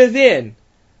was within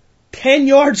 10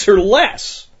 yards or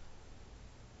less,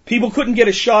 people couldn't get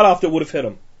a shot off that would have hit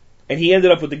him. And he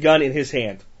ended up with the gun in his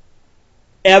hand.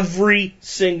 Every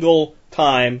single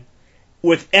time,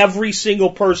 with every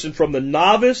single person from the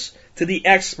novice to the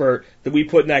expert that we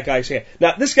put in that guy's hand.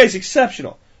 Now, this guy's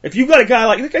exceptional. If you've got a guy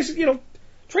like, this guy's,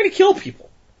 trying to kill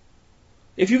people.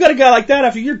 If you've got a guy like that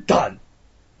after, you're done.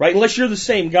 Right? Unless you're the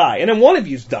same guy. And then one of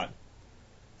you's done.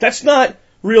 That's not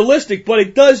realistic, but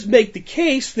it does make the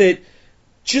case that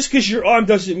just because you're armed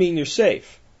doesn't mean you're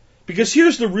safe. Because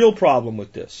here's the real problem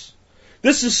with this.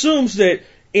 This assumes that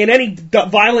in any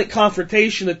violent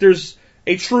confrontation that there's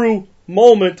a true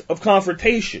moment of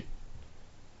confrontation.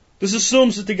 This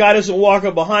assumes that the guy doesn't walk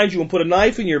up behind you and put a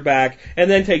knife in your back and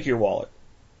then take your wallet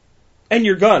and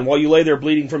your gun while you lay there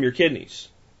bleeding from your kidneys.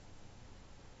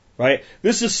 Right?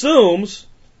 This assumes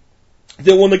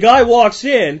that when the guy walks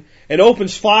in and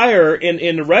opens fire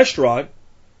in the restaurant,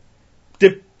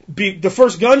 the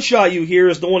first gunshot you hear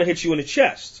is the one that hits you in the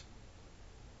chest.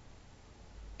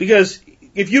 Because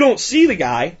if you don't see the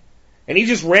guy and he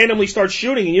just randomly starts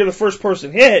shooting and you're the first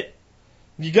person hit,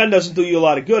 your gun doesn't do you a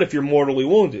lot of good if you're mortally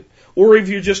wounded or if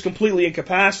you're just completely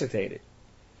incapacitated.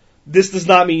 This does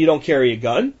not mean you don't carry a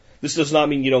gun. This does not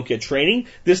mean you don't get training.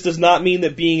 This does not mean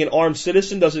that being an armed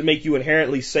citizen doesn't make you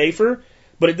inherently safer,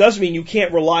 but it does mean you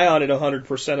can't rely on it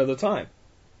 100% of the time.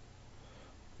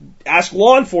 Ask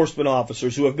law enforcement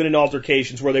officers who have been in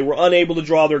altercations where they were unable to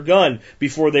draw their gun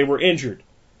before they were injured.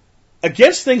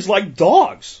 Against things like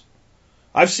dogs.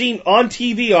 I've seen on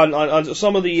TV, on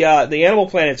some of the Animal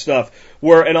Planet stuff,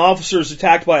 where an officer is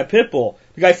attacked by a pit bull.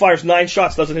 The guy fires 9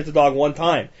 shots, doesn't hit the dog one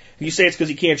time. And you say it's because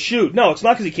he can't shoot. No, it's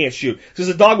not because he can't shoot. It's because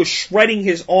the dog was shredding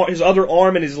his other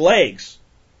arm and his legs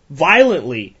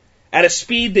violently at a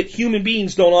speed that human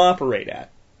beings don't operate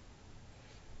at.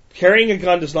 Carrying a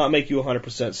gun does not make you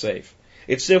 100% safe.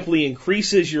 It simply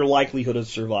increases your likelihood of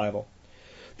survival.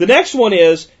 The next one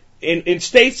is, in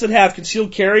states that have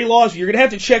concealed carry laws, you're going to have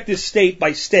to check this state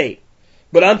by state.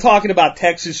 But I'm talking about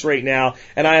Texas right now,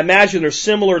 and I imagine there's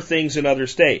similar things in other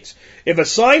states. If a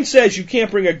sign says you can't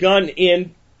bring a gun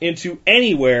into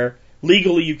anywhere,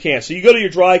 legally you can't. So you go to your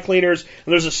dry cleaners,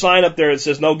 and there's a sign up there that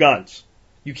says no guns.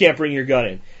 You can't bring your gun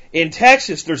in. In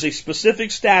Texas, there's a specific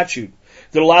statute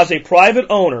that allows a private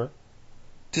owner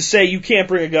to say you can't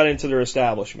bring a gun into their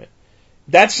establishment.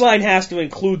 That sign has to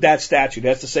include that statute. It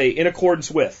has to say in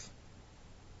accordance with.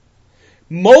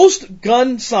 Most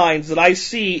gun signs that I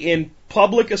see in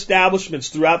public establishments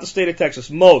throughout the state of Texas,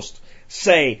 most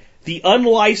say the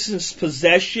unlicensed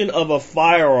possession of a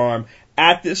firearm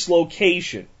at this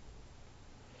location.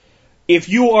 If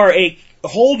you are a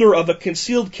holder of a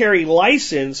concealed carry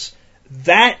license,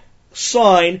 that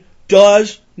sign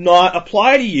does not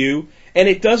apply to you, and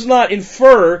it does not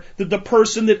infer that the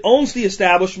person that owns the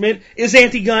establishment is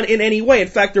anti-gun in any way. In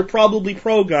fact, they're probably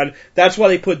pro-gun. That's why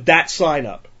they put that sign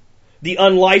up. The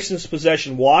unlicensed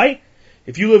possession. Why?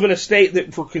 If you live in a state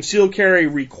that for concealed carry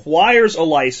requires a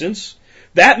license,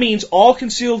 that means all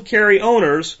concealed carry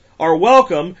owners are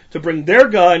welcome to bring their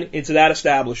gun into that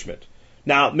establishment.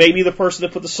 Now, maybe the person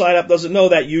that put the sign up doesn't know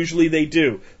that. Usually they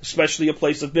do, especially a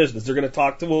place of business. They're going to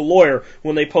talk to a lawyer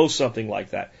when they post something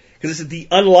like that, because this is the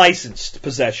unlicensed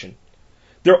possession.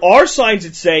 There are signs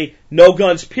that say no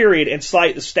guns, period, and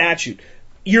cite the statute.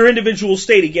 Your individual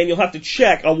state, again, you'll have to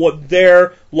check on what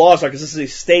their laws are, because this is a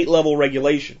state-level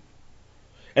regulation.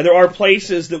 And there are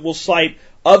places that will cite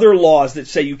other laws that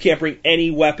say you can't bring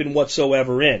any weapon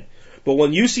whatsoever in. But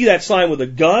when you see that sign with a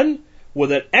gun,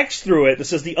 with an X through it that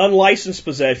says the unlicensed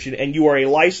possession, and you are a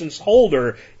licensed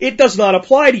holder, it does not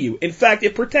apply to you. In fact,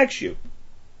 it protects you.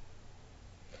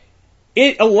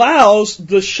 It allows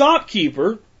the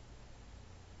shopkeeper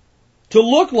to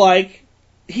look like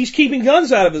he's keeping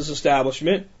guns out of his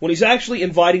establishment when he's actually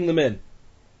inviting them in.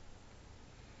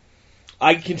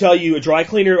 I can tell you a dry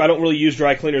cleaner, I don't really use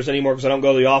dry cleaners anymore because I don't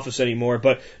go to the office anymore,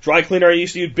 but dry cleaner I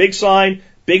used to use, big sign,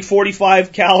 big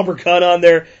 .45 caliber gun on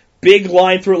there, big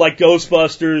line through it like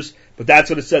Ghostbusters, but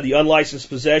that's what it said, the unlicensed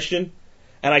possession.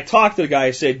 And I talked to the guy,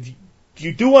 I said,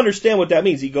 you do understand what that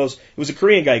means? He goes, it was a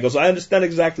Korean guy, he goes, I understand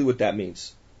exactly what that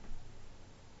means.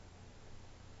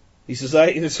 He says,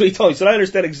 that's what he told me. He said, I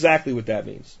understand exactly what that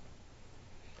means.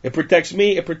 It protects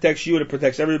me, it protects you, and it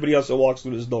protects everybody else that walks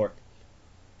through this door.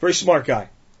 Very smart guy.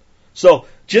 So,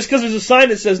 just because there's a sign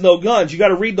that says no guns, you got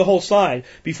to read the whole sign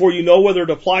before you know whether it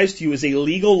applies to you as a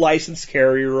legal licensed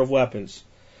carrier of weapons.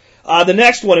 The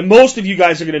next one, and most of you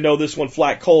guys are going to know this one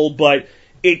flat cold, but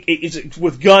it's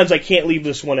with guns, I can't leave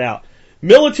this one out.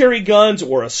 Military guns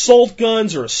or assault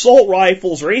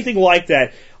rifles or anything like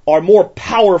that are more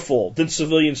powerful than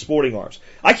civilian sporting arms.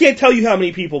 I can't tell you how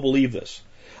many people believe this.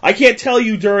 I can't tell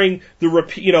you during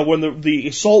when the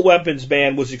assault weapons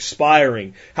ban was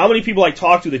expiring, how many people I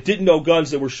talked to that didn't know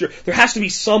guns that were sure. There has to be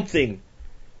something.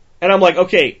 And I'm like,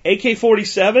 okay,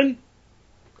 AK-47?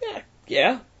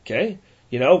 Yeah, okay.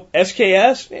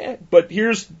 SKS? Yeah, but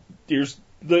here's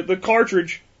the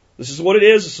cartridge. This is what it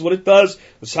is. This is what it does.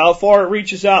 This is how far it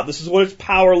reaches out. This is what its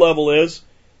power level is.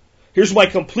 Here's my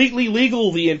completely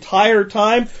legal the entire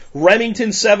time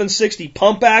Remington 760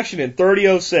 pump action in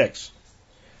 .30-06.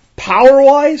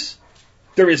 Power-wise,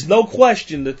 there is no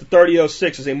question that the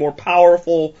 .30-06 is a more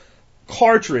powerful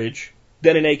cartridge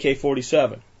than an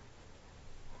AK-47.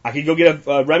 I could go get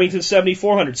a Remington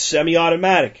 7400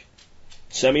 semi-automatic.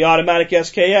 Semi-automatic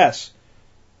SKS.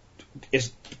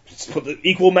 Put the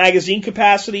equal magazine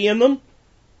capacity in them.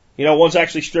 You know, one's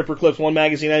actually stripper clips, one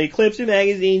magazine. Any clips and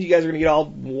magazines, you guys are going to get all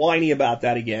whiny about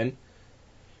that again.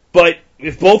 But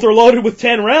if both are loaded with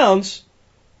 10 rounds,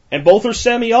 and both are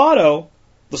semi-auto,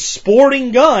 the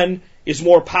sporting gun is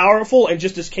more powerful and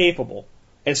just as capable,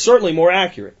 and certainly more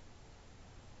accurate.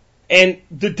 And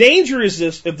the danger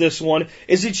of this one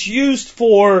is it's used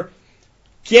for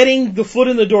getting the foot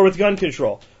in the door with gun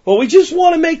control. Well, we just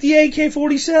want to make the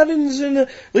AK-47s and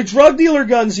the drug dealer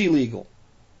guns illegal.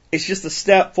 It's just a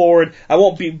step forward. I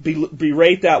won't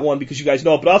berate that one because you guys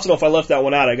know it, but I also know if I left that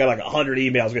one out, I got like 100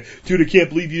 emails. Dude, I can't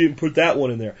believe you didn't put that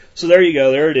one in there. So there you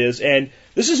go, there it is. And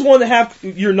this is one that have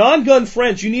your non-gun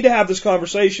friends, you need to have this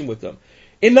conversation with them.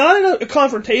 And not in a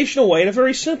confrontational way, in a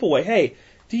very simple way. Hey,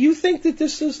 do you think that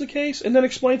this is the case? And then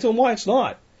explain to them why it's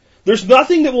not. There's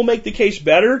nothing that will make the case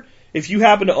better if you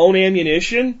happen to own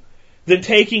ammunition than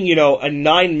taking, a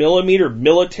 9mm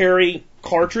military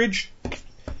cartridge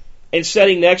and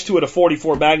setting next to it a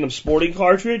 .44 Magnum sporting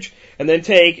cartridge, and then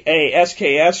take a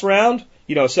SKS round,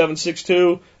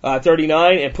 7.62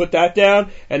 39, and put that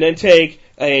down, and then take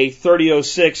a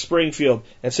 .30-06 Springfield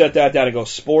and set that down and go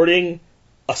sporting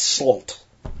assault.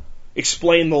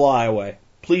 Explain the lie away.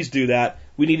 Please do that.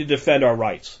 We need to defend our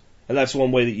rights, and that's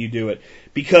one way that you do it,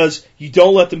 because you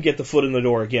don't let them get the foot in the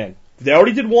door again. They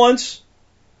already did once,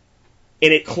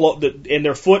 and and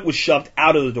their foot was shoved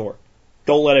out of the door.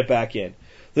 Don't let it back in.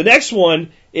 The next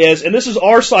one is, and this is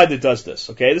our side that does this,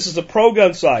 okay? This is the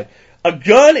pro-gun side. A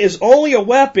gun is only a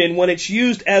weapon when it's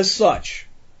used as such.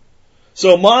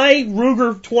 So my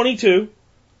Ruger 22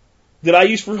 that I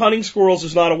use for hunting squirrels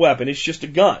is not a weapon. It's just a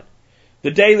gun.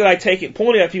 The day that I take it,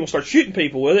 point it at people, start shooting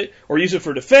people with it, or use it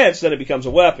for defense, then it becomes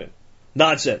a weapon.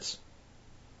 Nonsense.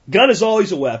 Gun is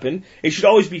always a weapon. It should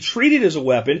always be treated as a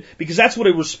weapon because that's what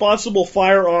a responsible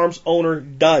firearms owner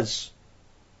does.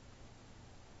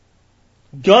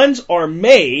 Guns are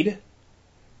made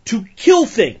to kill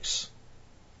things.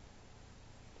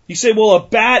 You say, well, a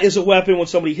bat is a weapon when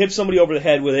somebody hits somebody over the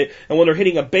head with it, and when they're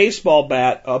hitting a baseball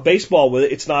with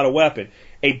it, it's not a weapon.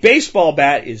 A baseball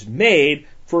bat is made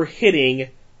for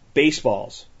hitting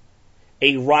baseballs.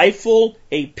 A rifle,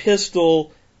 a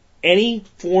pistol, any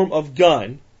form of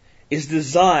gun is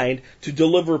designed to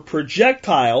deliver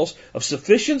projectiles of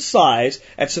sufficient size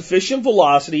at sufficient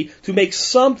velocity to make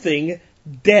something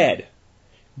dead.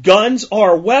 Guns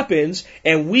are weapons,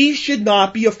 and we should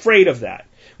not be afraid of that.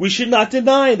 We should not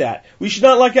deny that. We should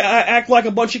not act like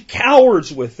a bunch of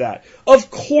cowards with that.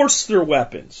 Of course they're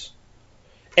weapons.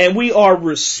 And we are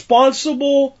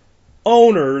responsible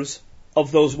owners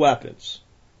of those weapons.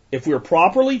 If we're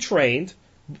properly trained,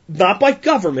 not by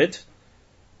government,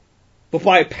 but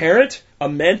by a parent, a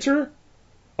mentor,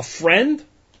 a friend,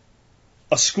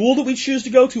 a school that we choose to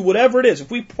go to, whatever it is,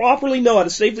 if we properly know how to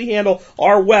safely handle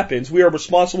our weapons, we are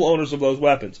responsible owners of those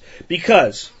weapons.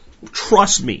 Because,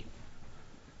 trust me,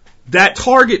 that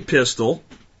target pistol,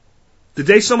 the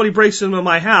day somebody breaks into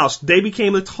my house, they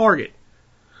became a target.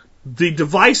 The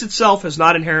device itself has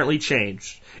not inherently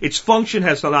changed. Its function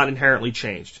has not inherently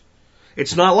changed.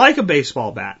 It's not like a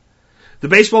baseball bat. The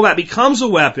baseball bat becomes a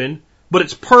weapon, but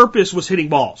its purpose was hitting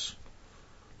balls.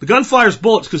 The gun fires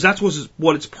bullets because that's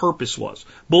what its purpose was.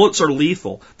 Bullets are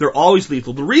lethal. They're always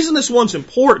lethal. The reason this one's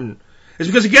important is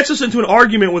because it gets us into an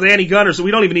argument with anti-gunners that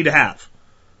we don't even need to have.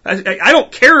 I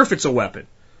don't care if it's a weapon.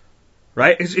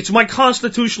 Right? It's my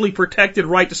constitutionally protected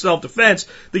right to self-defense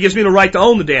that gives me the right to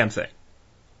own the damn thing.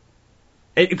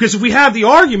 Because if we have the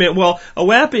argument, well, a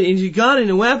weapon is a gun and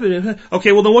a weapon.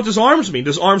 Okay, well then what does arms mean?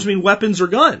 Does arms mean weapons or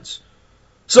guns?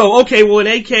 So, okay, well an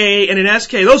AK and an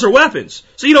SK, those are weapons.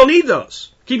 So you don't need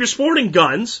those. Keep your sporting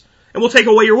guns, and we'll take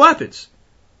away your weapons.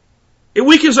 It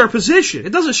weakens our position.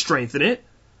 It doesn't strengthen it.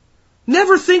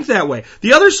 Never think that way.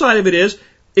 The other side of it is,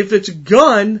 if it's a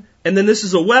gun, and then this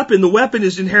is a weapon, the weapon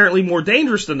is inherently more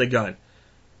dangerous than the gun.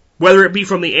 Whether it be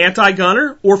from the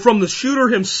anti-gunner, or from the shooter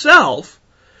himself,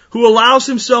 who allows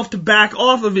himself to back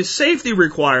off of his safety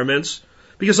requirements,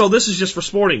 because, this is just for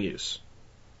sporting use.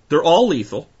 They're all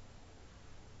lethal.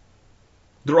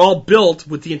 They're all built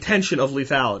with the intention of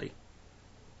lethality.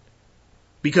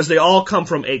 Because they all come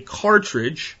from a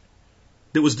cartridge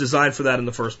that was designed for that in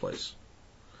the first place.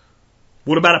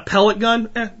 What about a pellet gun?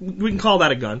 We can call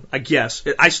that a gun, I guess.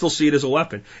 I still see it as a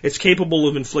weapon. It's capable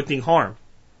of inflicting harm.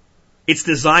 It's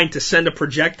designed to send a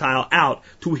projectile out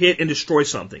to hit and destroy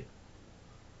something.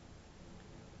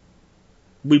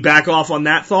 We back off on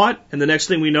that thought, and the next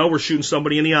thing we know, we're shooting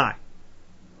somebody in the eye.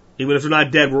 Even if they're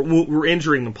not dead, we're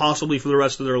injuring them, possibly for the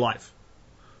rest of their life.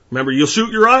 Remember, you'll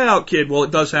shoot your eye out, kid. Well,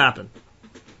 it does happen.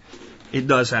 It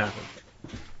does happen.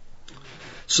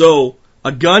 So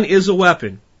a gun is a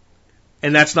weapon,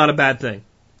 and that's not a bad thing.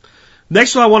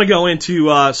 Next one, I want to go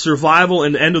into survival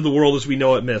and the end of the world as we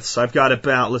know it myths. I've got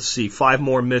about, 5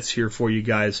 more myths here for you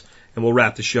guys, and we'll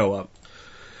wrap the show up.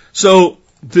 So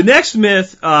the next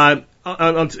myth on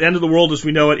the end of the world as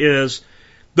we know it is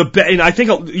and I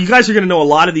think you guys are going to know a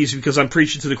lot of these because I'm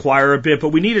preaching to the choir a bit, but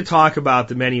we need to talk about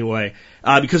them anyway,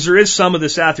 because there is some of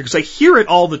this out there, because I hear it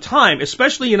all the time,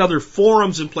 especially in other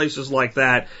forums and places like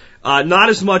that. Not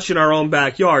as much in our own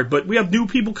backyard, but we have new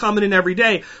people coming in every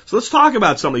day. So let's talk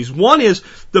about some of these. One is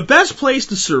the best place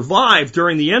to survive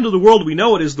during the end of the world we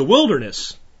know it is the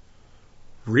wilderness.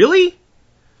 Really?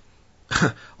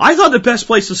 I thought the best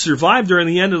place to survive during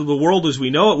the end of the world as we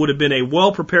know it would have been a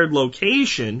well-prepared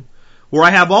location where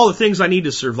I have all the things I need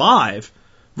to survive,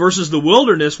 versus the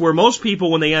wilderness where most people,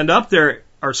 when they end up there,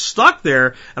 are stuck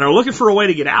there and are looking for a way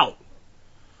to get out.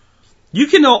 You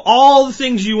can know all the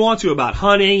things you want to about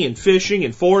hunting and fishing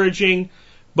and foraging,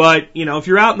 but, if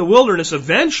you're out in the wilderness,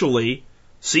 eventually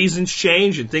seasons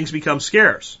change and things become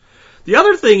scarce. The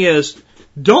other thing is,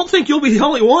 don't think you'll be the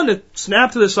only one to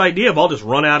snap to this idea of I'll just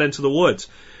run out into the woods.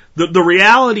 The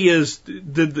reality is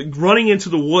the running into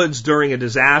the woods during a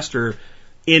disaster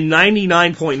in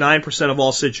 99.9% of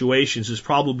all situations is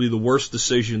probably the worst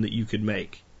decision that you could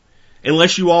make,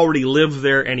 unless you already live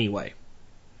there anyway.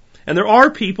 And there are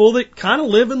people that kind of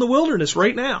live in the wilderness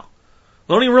right now.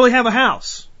 They don't even really have a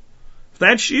house. If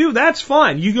that's you, that's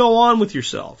fine. You go on with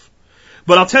yourself.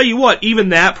 But I'll tell you what, even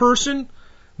that person,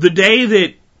 the day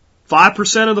that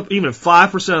 5%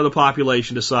 of the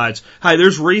population decides, hey,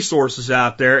 there's resources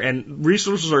out there and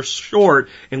resources are short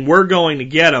and we're going to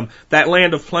get them, that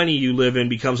land of plenty you live in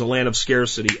becomes a land of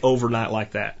scarcity overnight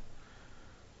like that.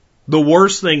 The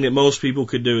worst thing that most people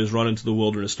could do is run into the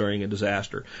wilderness during a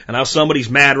disaster. And now somebody's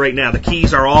mad right now. The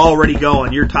keys are already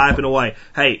going. You're typing away.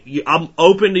 Hey, I'm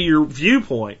open to your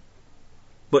viewpoint,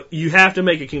 but you have to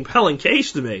make a compelling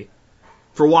case to me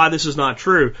for why this is not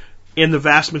true in the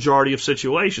vast majority of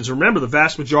situations. Remember, the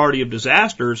vast majority of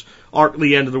disasters aren't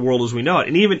the end of the world as we know it.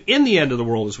 And even in the end of the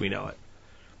world as we know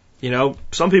it.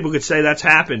 Some people could say that's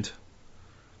happened.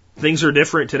 Things are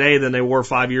different today than they were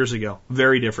 5 years ago.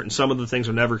 Very different. And some of the things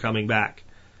are never coming back.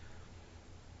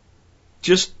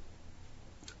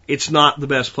 It's not the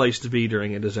best place to be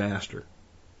during a disaster.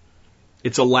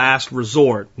 It's a last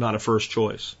resort, not a first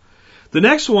choice. The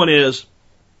next one is,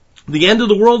 the end of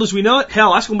the world as we know it,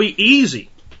 hell, that's going to be easy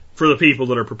for the people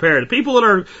that are prepared. The people that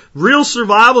are real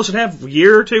survivalists and have a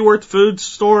year or two worth of food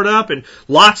stored up and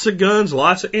lots of guns,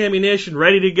 lots of ammunition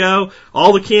ready to go,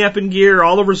 all the camping gear,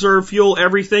 all the reserve fuel,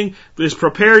 everything as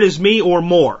prepared as me or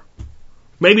more.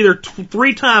 Maybe they're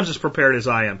 3 times as prepared as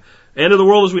I am. End of the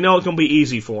world as we know it's going to be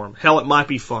easy for them. Hell, it might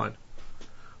be fun.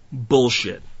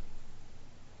 Bullshit.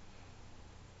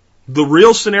 The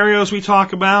real scenarios we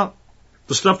talk about,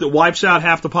 the stuff that wipes out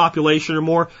half the population or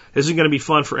more, isn't going to be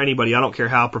fun for anybody. I don't care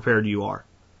how prepared you are.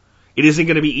 It isn't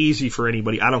going to be easy for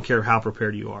anybody. I don't care how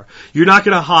prepared you are. You're not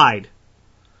going to hide.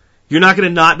 You're not going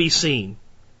to not be seen.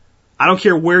 I don't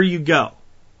care where you go.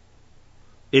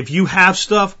 If you have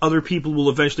stuff, other people will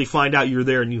eventually find out you're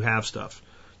there and you have stuff.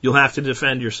 You'll have to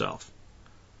defend yourself.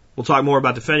 We'll talk more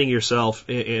about defending yourself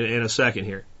in a second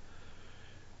here.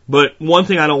 But one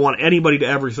thing I don't want anybody to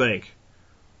ever think,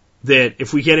 that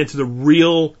if we get into the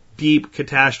real deep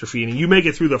catastrophe and you make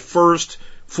it through the first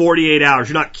 48 hours,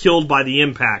 you're not killed by the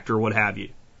impact or what have you,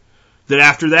 that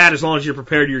after that, as long as you're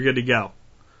prepared, you're good to go.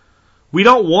 We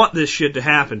don't want this shit to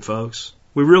happen, folks.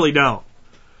 We really don't.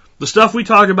 The stuff we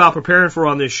talk about preparing for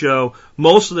on this show,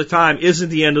 most of the time, isn't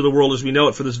the end of the world as we know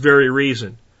it for this very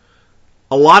reason.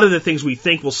 A lot of the things we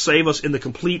think will save us in the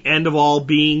complete end of all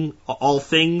being, all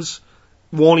things,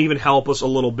 won't even help us a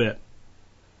little bit.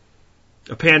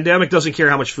 A pandemic doesn't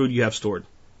care how much food you have stored.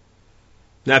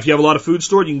 Now, if you have a lot of food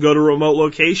stored, you can go to a remote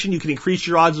location, you can increase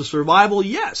your odds of survival,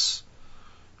 yes.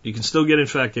 You can still get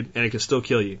infected, and it can still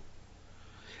kill you.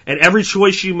 And every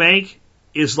choice you make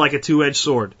is like a two-edged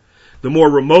sword. The more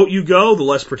remote you go, the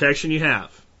less protection you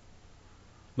have.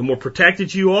 The more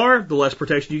protected you are, the less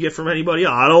protection you get from anybody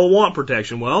else. I don't want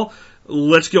protection. Well,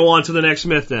 let's go on to the next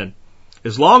myth then.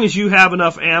 As long as you have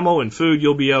enough ammo and food,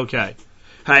 you'll be okay.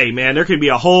 Hey, man, there could be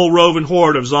a whole roving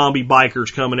horde of zombie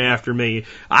bikers coming after me.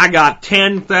 I got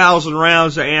 10,000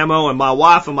 rounds of ammo, and my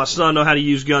wife and my son know how to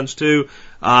use guns too.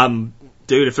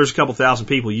 Dude, if there's a couple thousand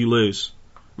people, you lose.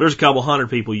 If there's a couple hundred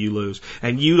people, you lose.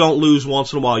 And you don't lose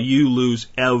once in a while. You lose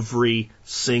every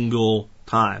single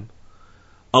time.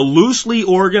 A loosely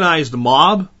organized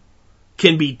mob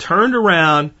can be turned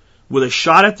around with a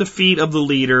shot at the feet of the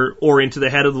leader or into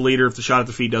the head of the leader if the shot at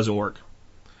the feet doesn't work.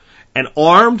 An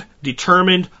armed,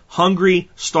 determined, hungry,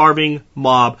 starving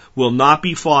mob will not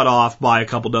be fought off by a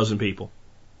couple dozen people.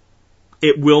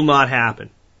 It will not happen.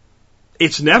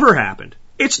 It's never happened.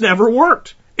 It's never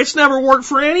worked. It's never worked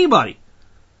for anybody.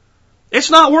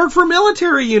 It's not worked for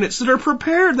military units that are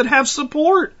prepared, that have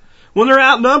support. When they're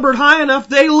outnumbered high enough,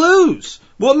 they lose.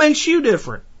 What makes you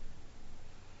different?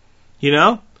 You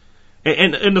know?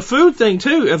 And the food thing,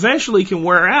 too, eventually can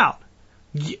wear out.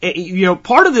 You know,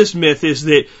 part of this myth is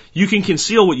that you can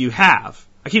conceal what you have.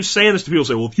 I keep saying this to people,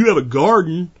 say, well, if you have a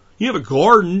garden,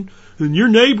 then your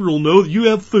neighbor will know that you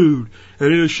have food.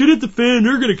 And if shit hit the fan,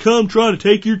 they're going to come trying to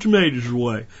take your tomatoes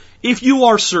away. If you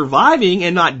are surviving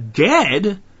and not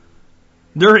dead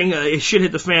during a shit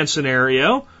hit the fan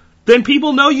scenario, then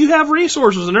people know you have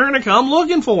resources and they're going to come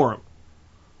looking for them.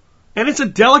 And it's a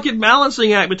delicate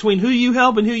balancing act between who you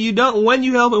help and who you don't, and when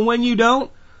you help and when you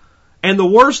don't. And the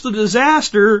worse the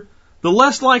disaster, the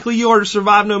less likely you are to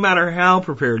survive no matter how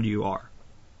prepared you are.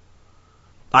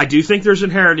 I do think there's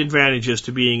inherent advantages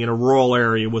to being in a rural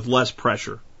area with less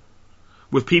pressure,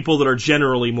 with people that are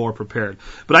generally more prepared.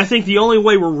 But I think the only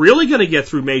way we're really going to get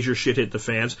through major shit hit the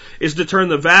fans is to turn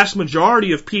the vast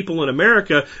majority of people in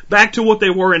America back to what they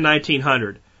were in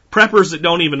 1900. Preppers that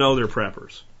don't even know they're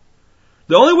preppers.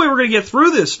 The only way we're going to get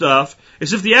through this stuff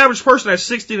is if the average person has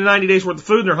 60 to 90 days worth of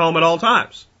food in their home at all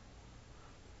times.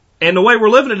 And the way we're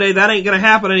living today, that ain't going to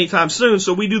happen anytime soon,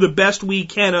 so we do the best we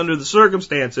can under the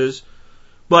circumstances.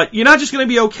 But you're not just going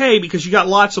to be okay because you got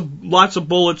lots of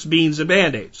bullets, beans, and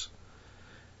Band-Aids.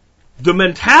 The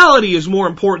mentality is more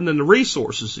important than the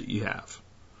resources that you have.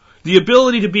 The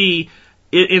ability to be,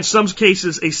 in some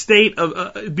cases, a state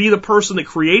of, be the person that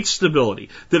creates stability,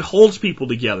 that holds people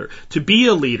together, to be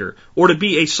a leader, or to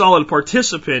be a solid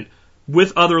participant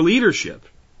with other leadership.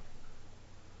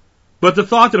 But the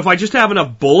thought that if I just have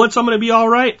enough bullets, I'm going to be all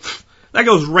right, that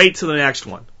goes right to the next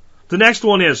one. The next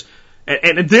one is,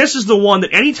 and this is the one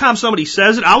that anytime somebody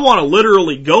says it, I want to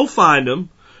literally go find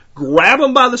them, grab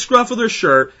them by the scruff of their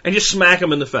shirt, and just smack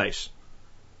them in the face.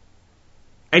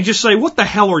 And just say, what the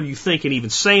hell are you thinking even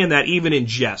saying that, even in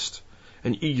jest?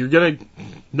 And you're going to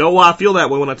know why I feel that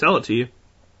way when I tell it to you.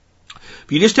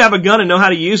 If you just have a gun and know how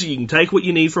to use it, you can take what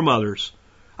you need from others.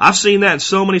 I've seen that in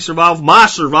so many survival. My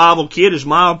survival kit is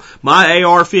my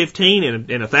AR-15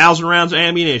 and 1,000 rounds of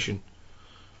ammunition.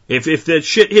 If that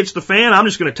shit hits the fan, I'm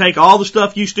just going to take all the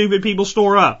stuff you stupid people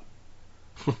store up.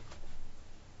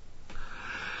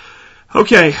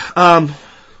 Okay,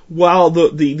 while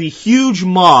the huge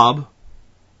mob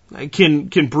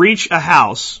can breach a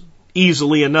house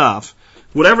easily enough,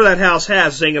 whatever that house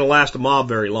has ain't going to last a mob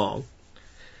very long.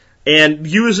 And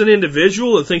you as an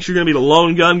individual that thinks you're going to be the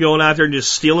lone gun going out there and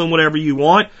just stealing whatever you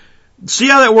want, see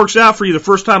how that works out for you the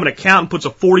first time an accountant puts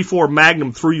a .44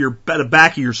 Magnum through the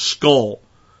back of your skull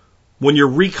when you're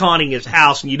reconning his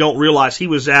house and you don't realize he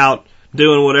was out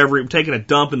doing whatever, taking a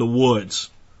dump in the woods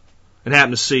and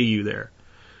happened to see you there.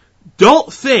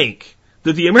 Don't think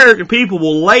that the American people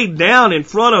will lay down in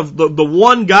front of the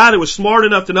one guy that was smart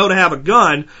enough to know to have a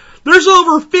gun. There's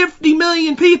over 50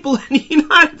 million people in the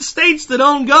United States that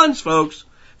own guns, folks.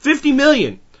 50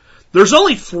 million. There's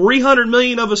only 300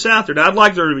 million of us out there. Now, I'd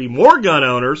like there to be more gun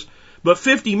owners, but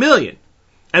 50 million.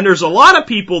 And there's a lot of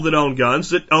people that own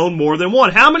guns that own more than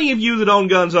one. How many of you that own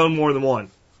guns own more than one?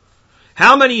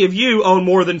 How many of you own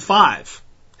more than 5?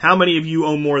 How many of you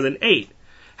own more than 8?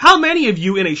 How many of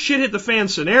you in a shit hit the fan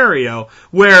scenario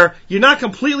where you're not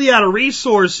completely out of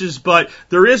resources, but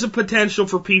there is a potential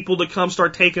for people to come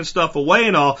start taking stuff away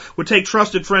and all, would take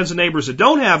trusted friends and neighbors that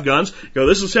don't have guns, go,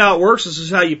 this is how it works, this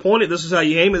is how you point it, this is how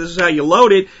you aim it, this is how you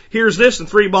load it, here's this and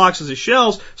 3 boxes of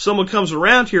shells, someone comes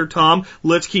around here, Tom,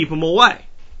 let's keep them away.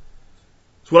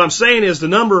 So what I'm saying is the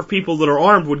number of people that are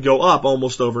armed would go up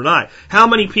almost overnight. How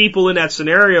many people in that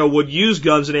scenario would use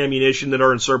guns and ammunition that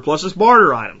are in surplus as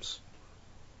barter items?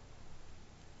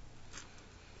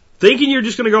 Thinking you're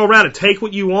just going to go around and take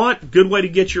what you want, good way to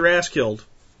get your ass killed.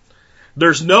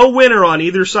 There's no winner on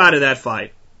either side of that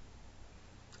fight.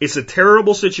 It's a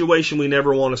terrible situation we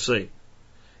never want to see.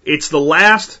 It's the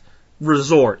last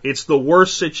resort. It's the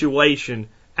worst situation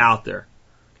out there.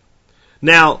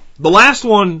 Now, the last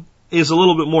one is a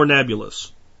little bit more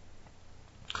nebulous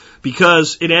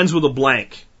because it ends with a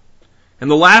blank.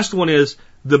 And the last one is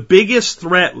the biggest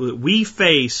threat that we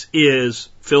face is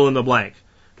fill in the blank.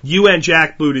 UN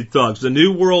jackbooted thugs, the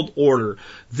New World Order,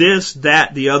 this,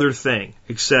 that, the other thing,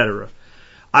 etc.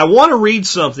 I want to read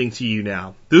something to you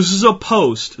now. This is a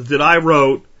post that I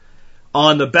wrote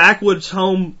on the Backwoods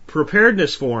Home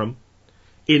Preparedness Forum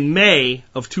in May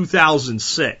of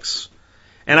 2006.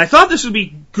 And I thought this would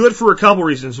be good for a couple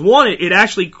reasons. One, it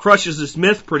actually crushes this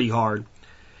myth pretty hard.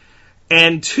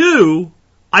 And two,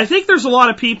 I think there's a lot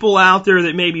of people out there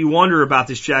that maybe wonder about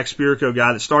this Jack Spirko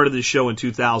guy that started this show in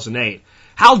 2008.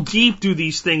 How deep do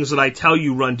these things that I tell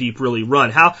you run deep really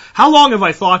run? How long have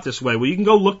I thought this way? Well, you can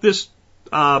go look this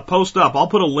post up. I'll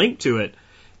put a link to it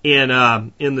in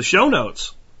the show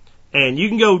notes. And you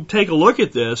can go take a look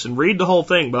at this and read the whole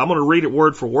thing, but I'm going to read it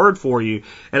word for word for you.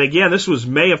 And again, this was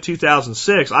May of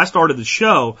 2006. I started the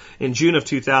show in June of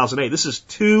 2008. This is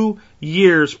 2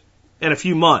 years and a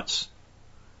few months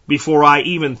before I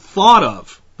even thought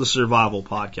of the Survival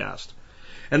Podcast.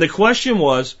 And the question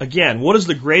was, again, what is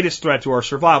the greatest threat to our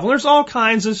survival? There's all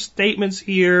kinds of statements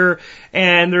here,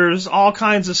 and there's all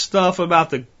kinds of stuff about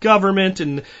the government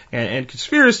and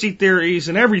conspiracy theories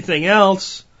and everything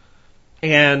else.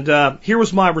 And here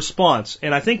was my response.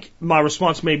 And I think my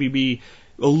response maybe be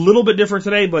a little bit different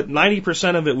today, but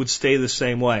 90% of it would stay the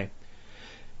same way.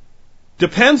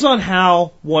 Depends on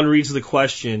how one reads the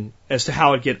question as to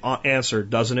how it gets answered,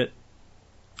 doesn't it?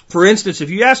 For instance, if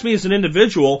you ask me as an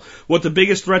individual what the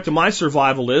biggest threat to my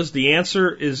survival is, the answer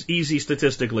is easy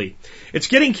statistically. It's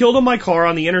getting killed in my car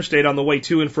on the interstate on the way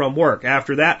to and from work.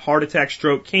 After that, heart attack,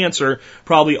 stroke, cancer,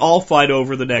 probably all fight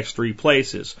over the next 3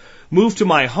 places. Move to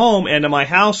my home and to my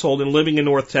household and living in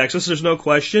North Texas, there's no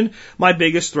question my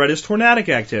biggest threat is tornadic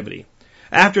activity.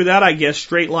 After that, I guess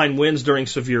straight line winds during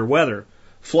severe weather.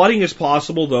 Flooding is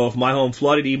possible, though. If my home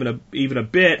flooded even a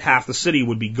bit, half the city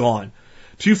would be gone.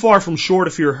 Too far from shore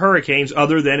to fear hurricanes,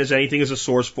 other than as anything is a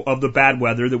source of the bad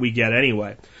weather that we get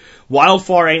anyway.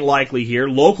 Wildfire ain't likely here.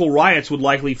 Local riots would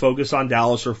likely focus on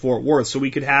Dallas or Fort Worth, so we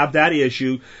could have that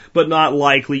issue, but not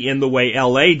likely in the way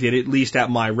LA did, at least at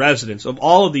my residence. Of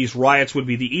all of these, riots would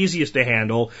be the easiest to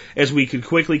handle, as we could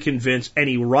quickly convince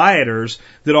any rioters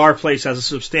that our place has a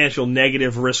substantial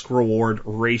negative risk-reward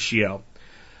ratio.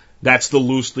 That's the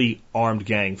loosely armed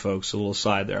gang, folks. A little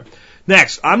aside there.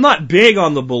 Next, I'm not big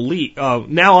on the belief.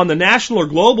 Now, on the national or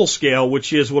global scale,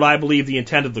 which is what I believe the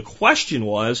intent of the question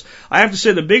was, I have to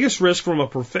say the biggest risk from a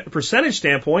percentage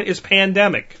standpoint is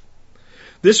pandemic.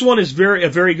 This one is a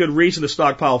very good reason to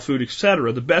stockpile food,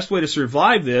 etc. The best way to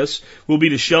survive this will be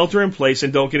to shelter in place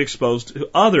and don't get exposed to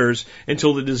others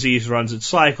until the disease runs its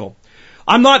cycle.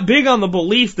 I'm not big on the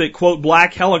belief that, quote,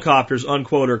 black helicopters,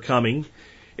 unquote, are coming.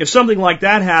 If something like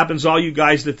that happens, all you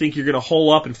guys that think you're going to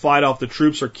hole up and fight off the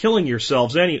troops are kidding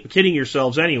yourselves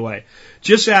anyway.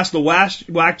 Just ask the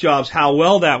whack jobs how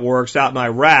well that works out in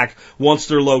Iraq once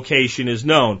their location is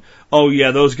known. Oh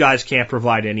yeah, those guys can't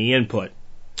provide any input.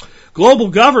 Global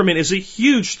government is a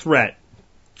huge threat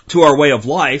to our way of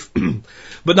life,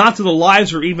 but not to the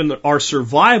lives or even our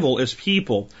survival as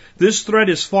people. This threat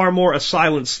is far more a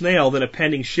silent snail than a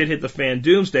pending shit-hit-the-fan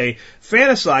doomsday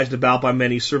fantasized about by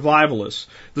many survivalists.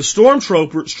 The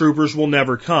stormtroopers will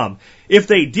never come. If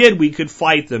they did, we could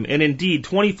fight them, and indeed,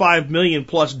 25 million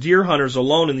plus deer hunters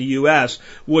alone in the U.S.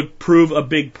 would prove a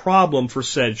big problem for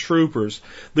said troopers.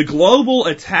 The global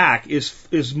attack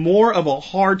is more of a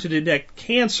hard-to-detect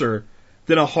cancer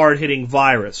than a hard-hitting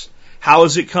virus. How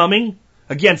is it coming?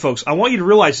 Again, folks, I want you to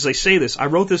realize as I say this, I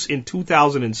wrote this in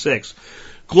 2006.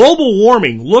 Global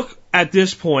warming, look at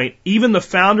this point, even the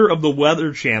founder of the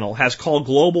Weather Channel has called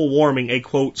global warming a,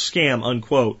 quote, scam,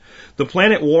 unquote. The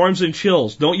planet warms and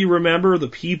chills. Don't you remember the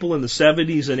people in the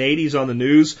 70s and 80s on the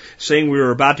news saying we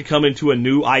were about to come into a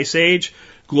new ice age?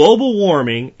 Global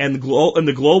warming and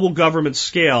the global government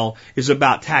scale is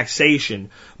about taxation.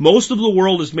 Most of the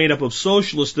world is made up of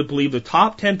socialists that believe the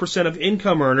top 10% of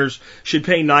income earners should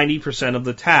pay 90% of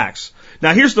the tax.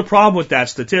 Now here's the problem with that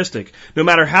statistic. No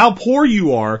matter how poor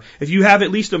you are, if you have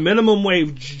at least a minimum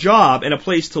wage job and a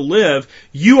place to live,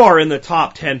 you are in the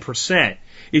top 10%.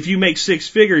 If you make 6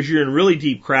 figures, you're in really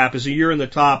deep crap, as you're in the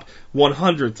top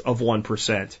 100th of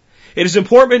 1%. It is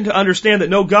important to understand that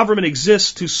no government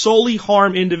exists to solely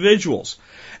harm individuals.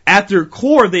 At their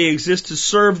core, they exist to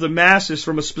serve the masses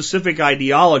from a specific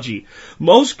ideology.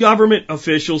 Most government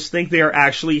officials think they are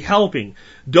actually helping.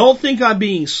 Don't think I'm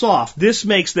being soft. This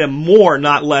makes them more,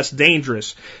 not less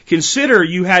dangerous. Consider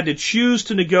you had to choose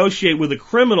to negotiate with a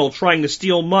criminal trying to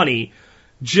steal money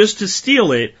just to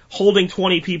steal it, holding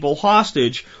 20 people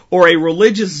hostage, or a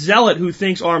religious zealot who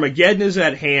thinks Armageddon is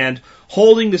at hand,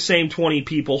 holding the same 20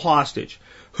 people hostage.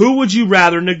 Who would you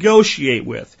rather negotiate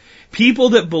with? People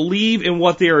that believe in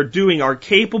what they are doing are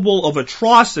capable of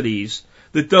atrocities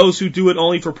that those who do it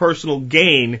only for personal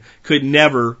gain could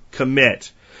never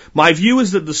commit. My view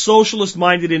is that the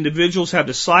socialist-minded individuals have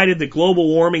decided that global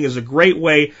warming is a great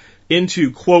way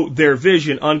into, quote, their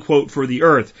vision, unquote, for the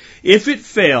earth. If it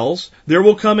fails, there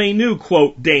will come a new,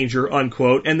 quote, danger,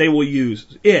 unquote, and they will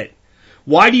use it.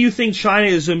 Why do you think China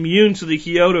is immune to the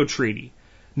Kyoto Treaty?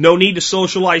 No need to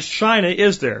socialize China,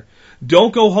 is there?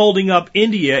 Don't go holding up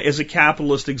India as a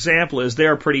capitalist example, as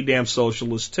they're pretty damn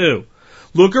socialist too.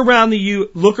 Look around.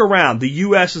 The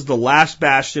U.S. is the last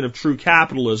bastion of true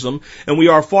capitalism, and we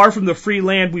are far from the free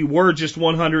land we were just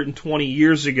 120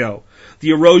 years ago.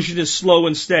 The erosion is slow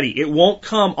and steady. It won't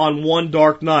come on one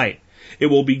dark night. It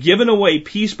will be given away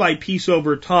piece by piece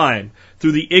over time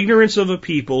through the ignorance of a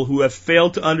people who have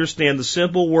failed to understand the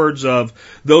simple words of,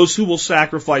 those who will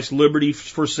sacrifice liberty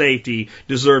for safety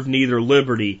deserve neither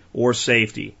liberty or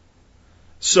safety.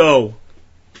 So,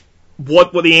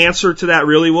 what the answer to that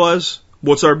really was?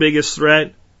 What's our biggest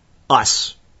threat?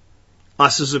 Us.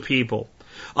 Us as a people.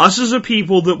 Us as a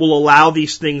people that will allow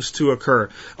these things to occur.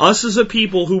 Us as a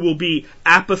people who will be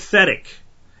apathetic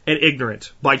and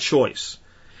ignorant by choice.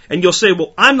 And you'll say,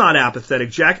 well, I'm not apathetic,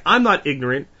 Jack. I'm not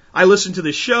ignorant. I listen to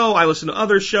this show. I listen to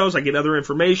other shows. I get other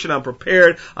information. I'm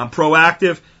prepared. I'm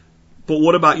proactive. But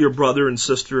what about your brother and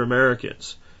sister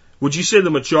Americans? Would you say the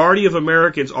majority of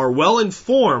Americans are well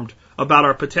informed about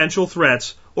our potential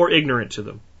threats or ignorant to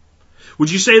them?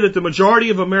 Would you say that the majority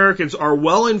of Americans are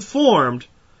well informed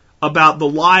about the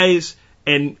lies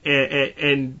and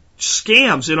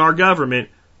scams in our government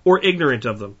or ignorant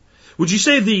of them? Would you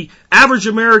say the average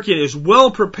American is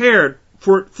well prepared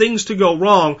for things to go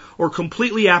wrong or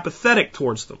completely apathetic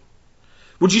towards them?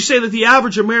 Would you say that the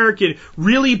average American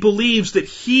really believes that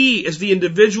he, as the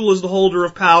individual, is the holder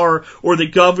of power, or the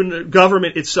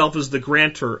government itself is the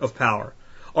grantor of power?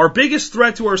 Our biggest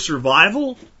threat to our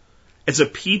survival as a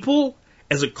people,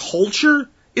 as a culture,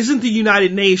 isn't the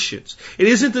United Nations. It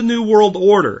isn't the New World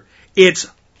Order. It's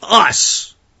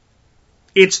us.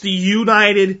 It's the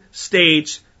United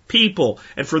States people.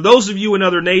 And for those of you in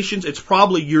other nations, it's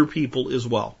probably your people as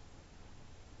well.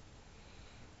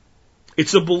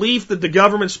 It's a belief that the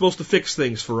government's supposed to fix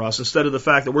things for us instead of the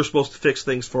fact that we're supposed to fix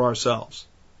things for ourselves.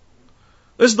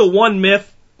 This is the one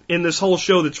myth in this whole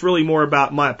show that's really more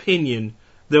about my opinion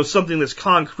than something that's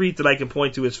concrete that I can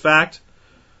point to as fact.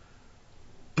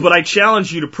 But I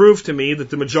challenge you to prove to me that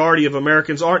the majority of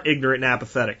Americans aren't ignorant and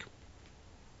apathetic.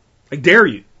 I dare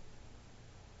you.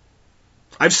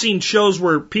 I've seen shows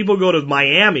where people go to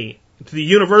Miami, to the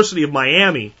University of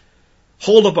Miami,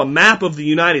 hold up a map of the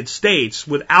United States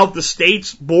without the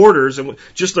state's borders and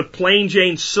just a plain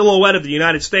Jane silhouette of the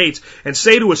United States, and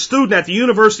say to a student at the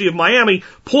University of Miami,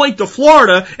 point to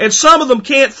Florida, and some of them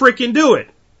can't frickin' do it.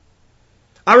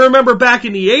 I remember back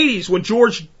in the 80s when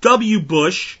George W.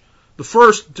 Bush, the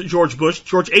first George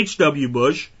H.W.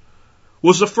 Bush,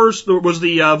 was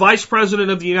the vice president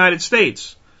of the United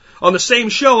States. On the same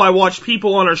show, I watched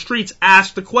people on our streets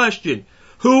ask the question,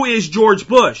 who is George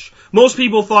Bush? Most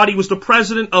people thought he was the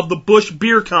president of the Bush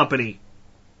Beer Company.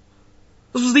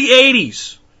 This was the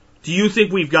 80s. Do you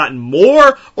think we've gotten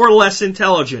more or less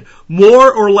intelligent,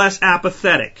 more or less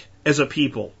apathetic as a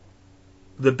people?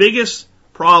 The biggest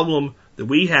problem that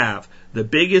we have, the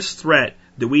biggest threat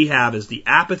that we have is the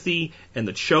apathy and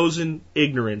the chosen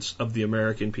ignorance of the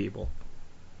American people.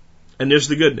 And there's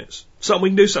the good news. Something we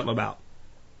can do something about.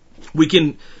 We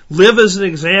can live as an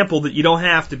example that you don't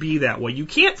have to be that way. You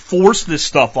can't force this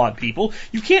stuff on people.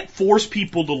 You can't force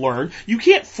people to learn. You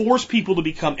can't force people to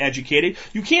become educated.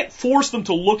 You can't force them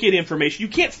to look at information. You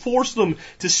can't force them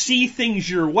to see things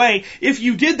your way. If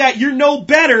you did that, you're no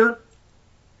better.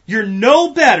 You're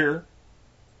no better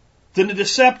than the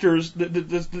deceptors,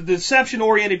 the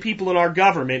deception-oriented people in our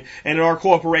government and in our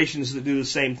corporations that do the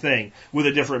same thing with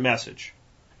a different message.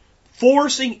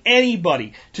 Forcing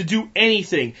anybody to do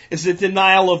anything is a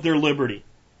denial of their liberty.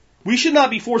 We should not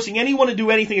be forcing anyone to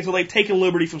do anything until they've taken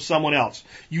liberty from someone else.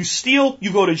 You steal,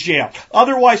 you go to jail.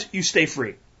 Otherwise, you stay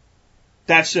free.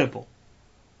 That's simple.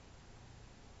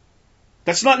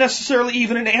 That's not necessarily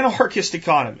even an anarchist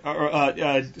economy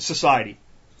or society.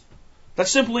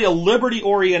 That's simply a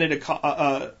liberty-oriented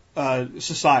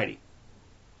society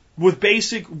with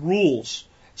basic rules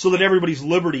so that everybody's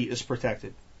liberty is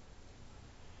protected.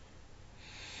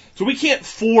 So we can't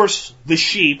force the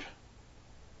sheep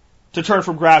to turn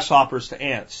from grasshoppers to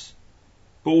ants.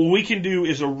 But what we can do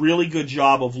is a really good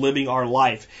job of living our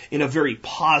life in a very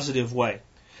positive way.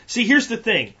 See, here's the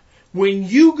thing. When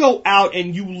you go out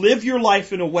and you live your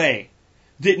life in a way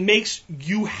that makes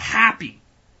you happy,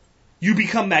 you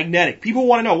become magnetic. People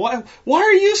want to know, why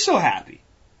are you so happy?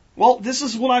 Well, this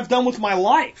is what I've done with my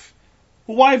life.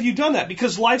 Well, why have you done that?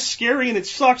 Because life's scary and it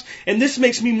sucks, and this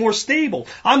makes me more stable.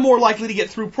 I'm more likely to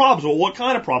get through problems. Well, what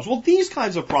kind of problems? Well, these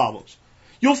kinds of problems.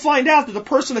 You'll find out that the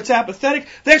person that's apathetic,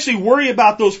 they actually worry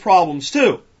about those problems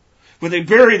too. But they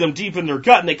bury them deep in their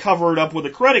gut and they cover it up with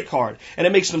a credit card. And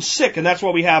it makes them sick. And that's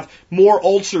why we have more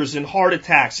ulcers and heart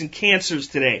attacks and cancers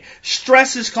today.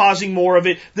 Stress is causing more of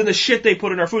it than the shit they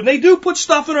put in our food. And they do put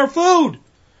stuff in our food.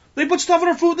 They put stuff in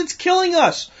our food that's killing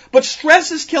us. But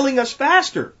stress is killing us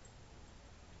faster.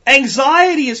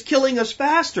 Anxiety is killing us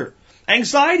faster.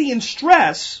 Anxiety and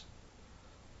stress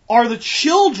are the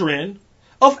children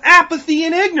of apathy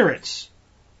and ignorance.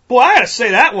 Boy, I gotta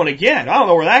say that one again. I don't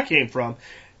know where that came from.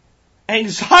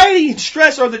 Anxiety and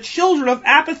stress are the children of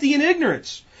apathy and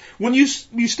ignorance. When you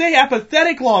stay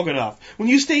apathetic long enough, when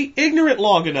you stay ignorant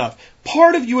long enough,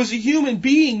 part of you as a human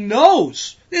being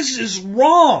knows this is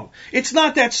wrong. It's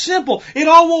not that simple. It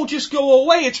all won't just go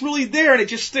away. It's really there and it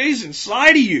just stays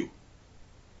inside of you.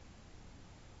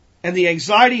 And the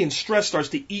anxiety and stress starts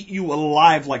to eat you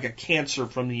alive like a cancer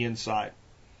from the inside.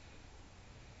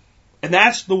 And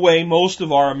that's the way most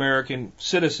of our American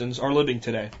citizens are living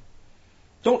today.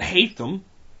 Don't hate them,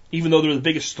 even though they're the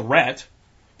biggest threat.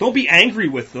 Don't be angry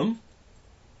with them.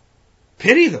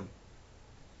 Pity them.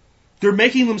 They're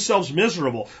making themselves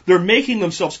miserable. They're making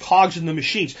themselves cogs in the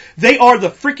machines. They are the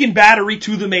freaking battery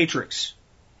to the matrix.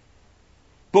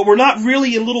 But we're not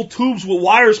really in little tubes with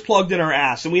wires plugged in our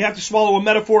ass, and we have to swallow a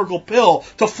metaphorical pill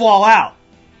to fall out.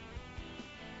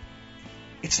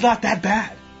 It's not that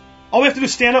bad. All we have to do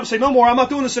is stand up and say, no more, I'm not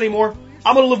doing this anymore.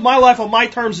 I'm going to live my life on my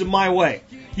terms and my way.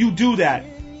 You do that.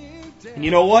 And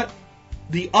you know what?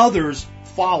 The others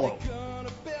follow.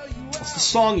 That's the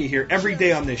song you hear every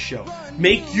day on this show.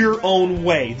 Make your own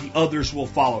way. The others will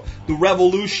follow. The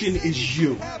revolution is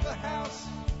you.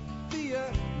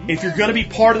 If you're going to be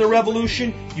part of the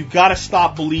revolution, you've got to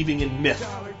stop believing in myth.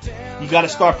 You've got to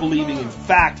start believing in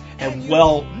fact and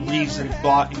well-reasoned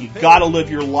thought. And you've got to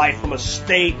live your life from a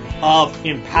state of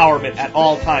empowerment at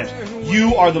all times.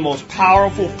 You are the most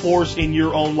powerful force in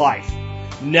your own life.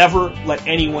 Never let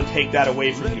anyone take that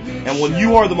away from you. And when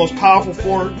you are the most powerful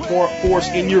force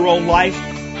in your own life,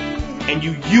 and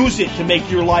you use it to make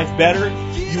your life better,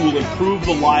 you will improve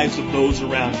the lives of those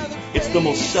around you. It's the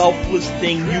most selfless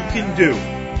thing you can do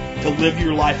to live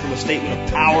your life from a statement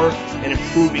of power and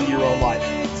improving your own life.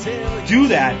 Do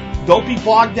that. Don't be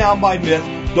bogged down by myth.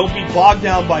 Don't be bogged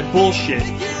down by bullshit.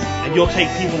 And you'll take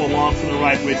people along for the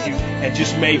ride with you. And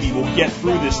just maybe we'll get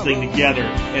through this thing together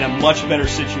in a much better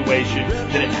situation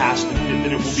than it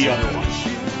will be otherwise.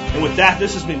 And with that,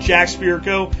 this has been Jack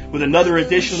Spirko with another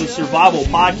edition of the Survival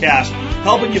Podcast,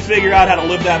 helping you figure out how to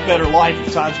live that better life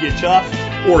if times get tough,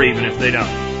 or even if they don't.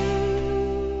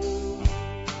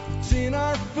 It's in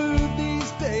our food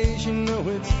these days, you know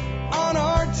it's on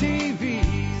our TVs.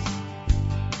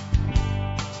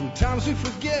 Sometimes we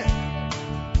forget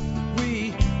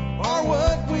we are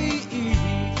what we eat.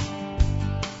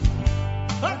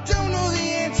 I don't know the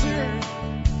answer.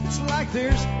 It's like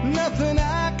there's nothing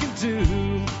I can do.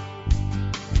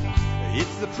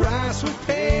 It's the price we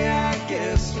pay, I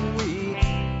guess, when we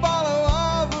follow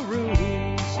all the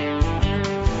rules.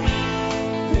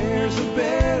 There's a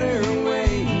better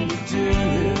way to do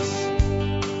this.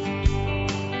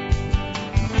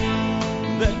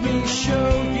 Let me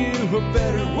show you a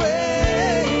better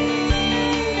way.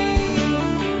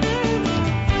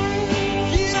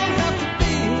 You don't have to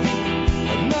be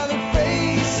another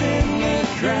face in the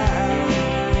crowd.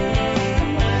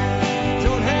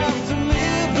 Don't have to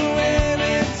live the way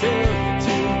they tell you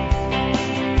to.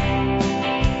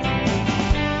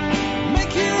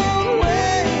 Make your own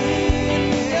way and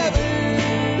the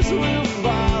others will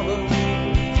follow.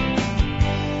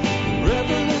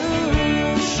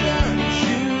 Revolution is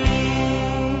you.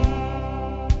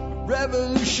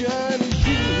 Revolution is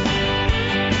you.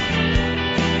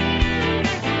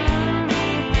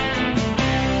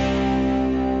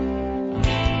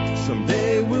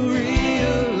 Someday we'll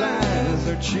realize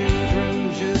our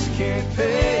children just can't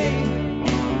pay.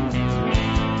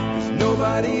 'Cause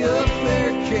nobody up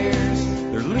there cares.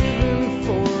 They're living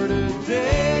for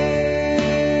today.